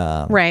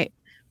 Right.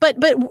 But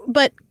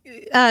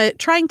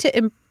trying to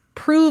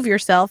improve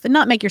yourself and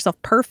not make yourself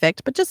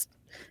perfect, but just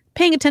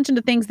paying attention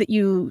to things that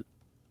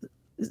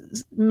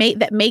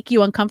make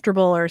you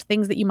uncomfortable or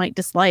things that you might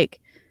dislike.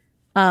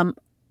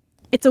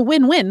 It's a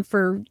win-win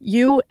for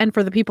you and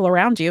for the people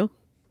around you.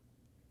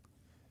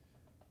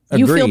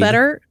 Agreed. You feel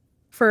better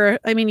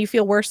you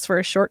feel worse for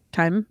a short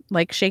time,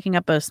 like shaking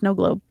up a snow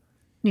globe,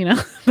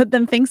 but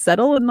then things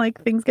settle and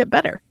like things get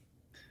better.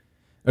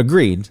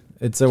 Agreed.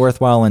 It's a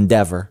worthwhile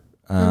endeavor.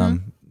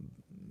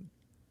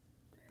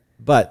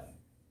 But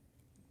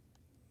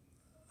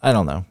I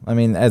don't know. I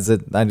mean,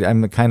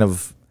 I'm kind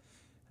of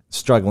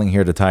struggling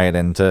here to tie it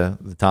into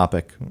the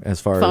topic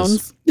as far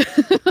phones.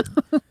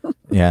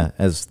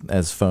 As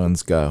as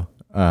phones go.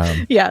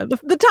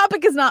 The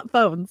topic is not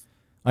phones.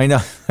 I know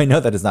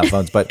that it's not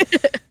phones, but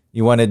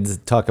you wanted to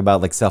talk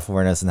about like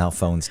self-awareness and how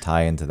phones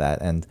tie into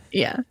that. And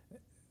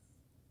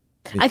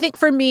I think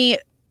for me,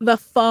 the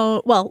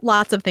phone, well,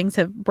 lots of things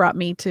have brought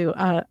me to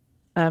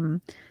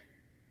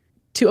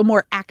a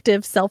more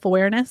active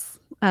self-awareness,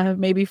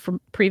 maybe from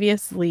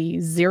previously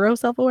zero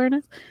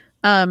self-awareness.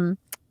 But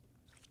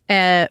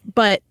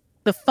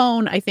the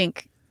phone, I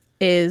think,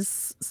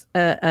 is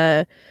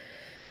like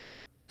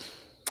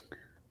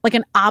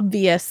an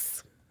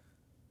obvious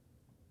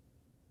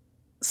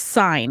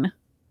sign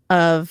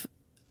of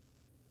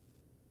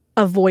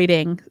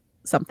avoiding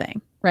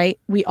something, right?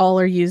 We all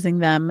are using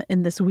them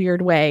in this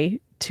weird way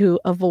to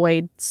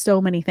avoid so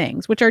many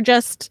things, which are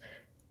just,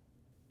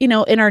 in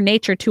our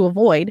nature to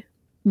avoid.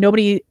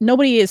 Nobody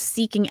is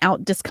seeking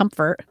out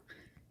discomfort,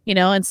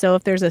 and so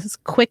if there's a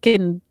quick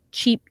and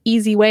cheap,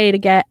 easy way to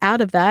get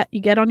out of that, you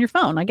get on your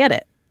phone. I get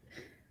it.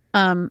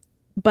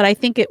 But I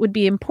think it would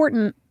be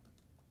important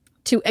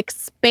to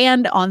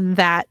expand on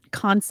that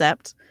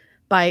concept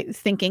by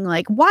thinking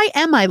like, why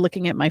am I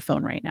looking at my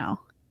phone right now?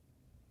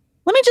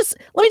 Let me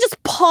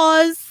just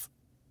pause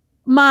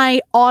my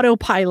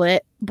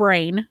autopilot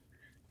brain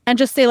and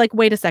just say like,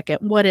 wait a second,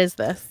 what is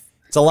this?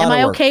 It's a lot Am of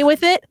I work. okay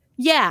with it?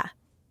 Yeah.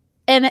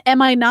 And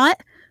am I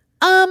not?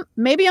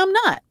 Maybe I'm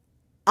not.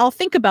 I'll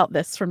think about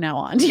this from now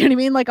on. Do you know what I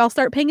mean? Like I'll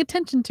start paying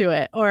attention to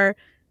it. Or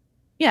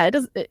yeah,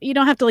 you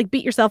don't have to like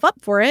beat yourself up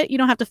for it. You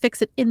don't have to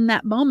fix it in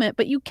that moment,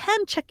 but you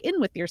can check in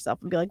with yourself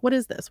and be like, what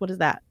is this? What is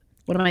that?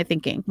 What am I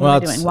thinking? What am I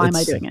doing? Why am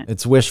I doing it?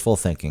 It's wishful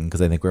thinking,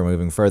 because I think we're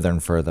moving further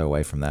and further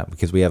away from that,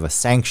 because we have a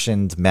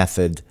sanctioned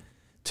method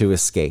to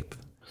escape.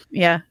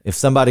 Yeah. If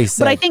somebody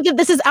said, but I think that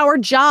this is our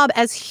job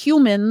as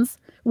humans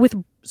with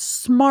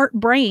smart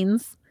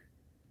brains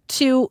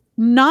to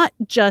not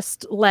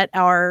just let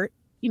our,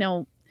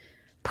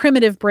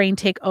 primitive brain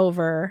take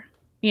over,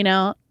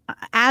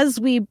 as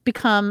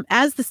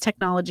this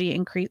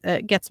technology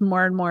gets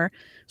more and more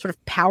sort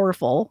of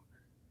powerful,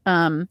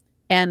 and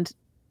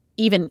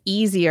even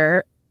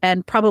easier,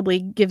 and probably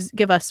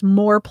give us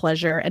more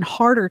pleasure and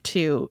harder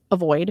to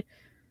avoid.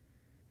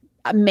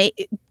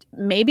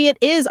 Maybe it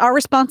is our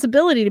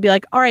responsibility to be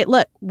like, all right,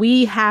 look,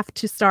 we have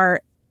to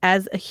start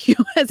as a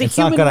human it's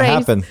not going to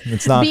happen.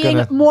 It's not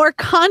being more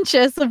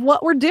conscious of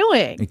what we're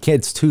doing.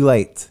 It's too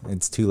late.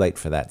 It's too late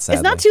for that. Sadly.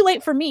 It's not too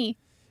late for me.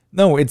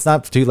 No, it's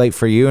not too late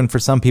for you, and for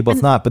some people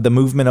it's not. But the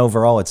movement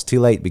overall, it's too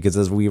late, because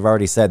as we've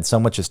already said, so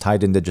much is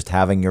tied into just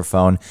having your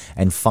phone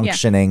and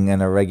functioning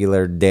on a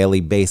regular daily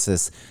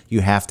basis.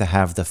 You have to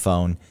have the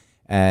phone,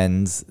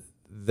 and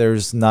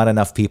there's not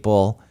enough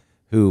people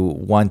who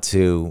want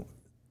to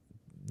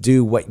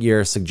do what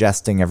you're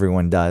suggesting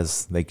everyone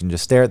does. They can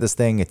just stare at this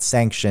thing. It's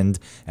sanctioned,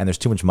 and there's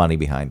too much money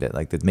behind it.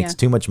 Like, it makes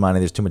too much money.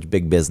 There's too much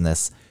big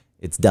business.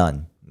 It's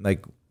done.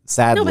 Like,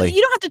 sadly. No, but you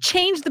don't have to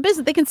change the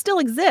business. They can still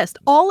exist.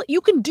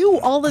 You can do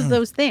all of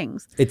those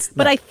things.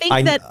 I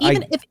think that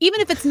even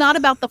if it's not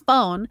about the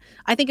phone,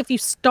 I think if you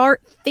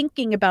start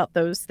thinking about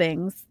those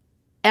things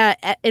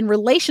in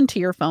relation to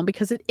your phone,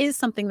 because it is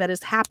something that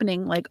is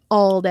happening like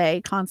all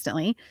day,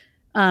 constantly,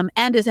 and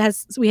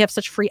we have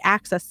such free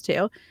access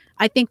to.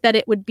 I think that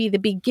it would be the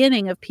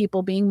beginning of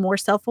people being more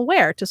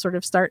self-aware to sort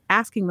of start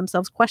asking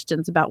themselves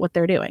questions about what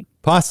they're doing.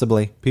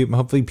 Possibly.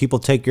 Hopefully people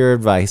take your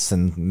advice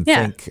and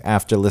think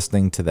after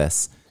listening to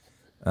this.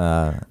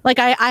 When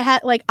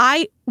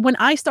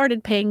I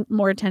started paying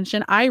more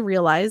attention, I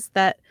realized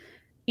that,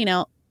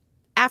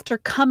 after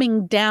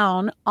coming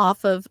down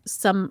off of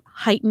some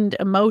heightened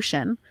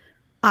emotion,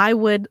 I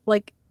would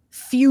like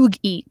fugue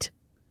eat.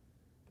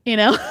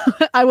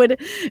 I would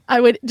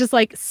just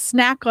like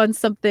snack on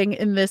something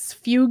in this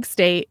fugue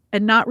state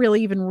and not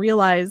really even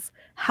realize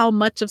how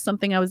much of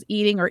something I was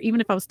eating, or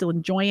even if I was still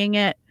enjoying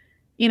it,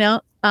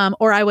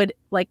 or I would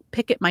like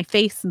pick at my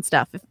face and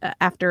stuff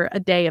after a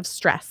day of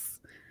stress.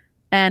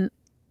 And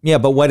yeah,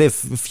 but what if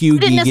fugue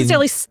didn't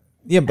necessarily?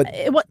 Yeah, but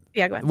go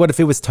ahead. What if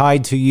it was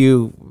tied to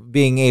you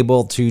being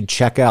able to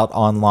check out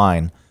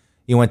online?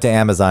 You went to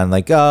Amazon,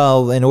 like,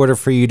 oh, in order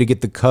for you to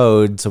get the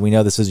code, so we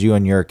know this is you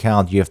and your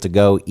account, you have to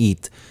go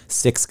eat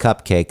 6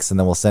 cupcakes, and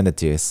then we'll send it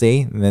to you.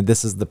 See? And then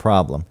this is the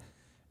problem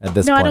at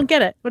this point. No, I don't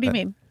get it. What do you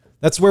mean?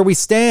 That's where we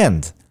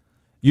stand.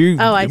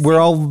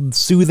 We're all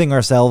soothing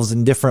ourselves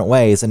in different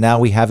ways, and now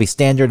we have a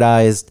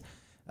standardized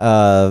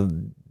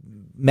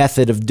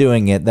method of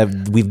doing it that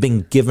we've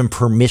been given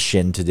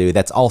permission to do,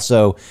 that's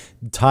also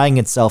tying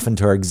itself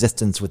into our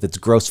existence with its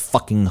gross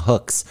fucking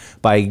hooks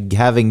by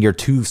having your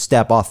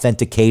 2-step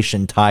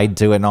authentication tied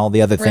to it and all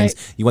the other things.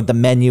 You want the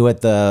menu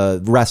at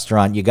the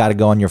restaurant, you got to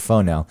go on your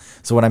phone now.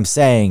 So what I'm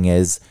saying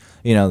is,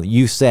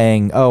 you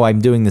saying, oh,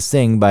 I'm doing this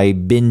thing by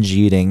binge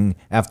eating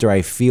after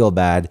I feel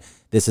bad,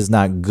 this is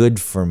not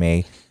good for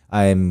me,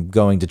 I'm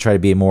going to try to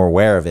be more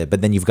aware of it. But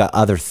then you've got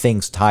other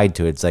things tied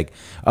to it. It's like,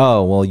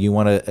 oh, well, you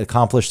want to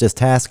accomplish this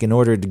task. In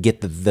order to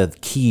get the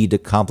key to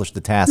accomplish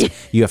the task,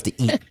 you have to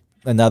eat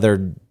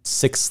another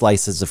 6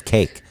 slices of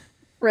cake.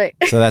 Right.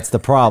 So that's the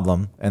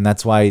problem. And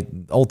that's why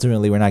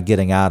ultimately we're not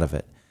getting out of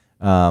it.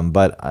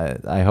 But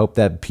I hope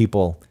that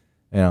people,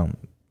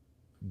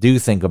 do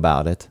think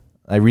about it.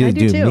 I really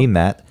do mean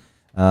that.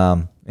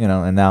 And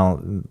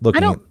now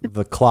looking at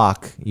the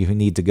clock, you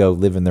need to go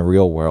live in the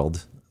real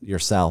world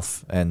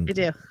yourself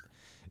and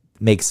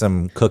make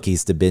some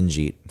cookies to binge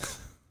eat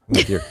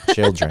with your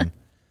children.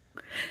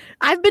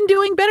 I've been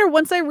doing better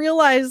once I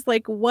realized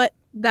like what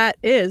that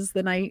is.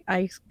 Then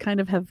I kind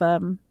of have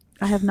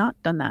I have not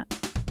done that.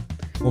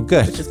 Well,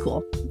 good. Which is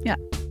cool. Yeah.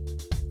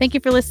 Thank you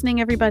for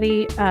listening,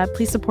 everybody.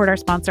 Please support our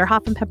sponsor,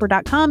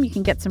 hotandpepper.com. You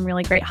can get some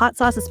really great hot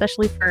sauce,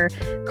 especially for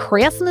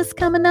Christmas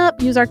coming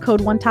up. Use our code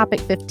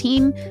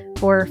OneTopic15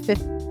 for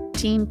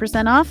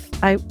 15% off.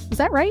 Was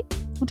that right?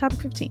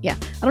 OneTopic15. Yeah.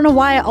 I don't know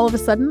why all of a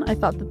sudden I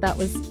thought that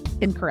was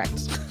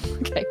incorrect.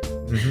 Okay.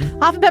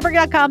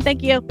 Hotandpepper.com.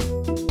 Thank you.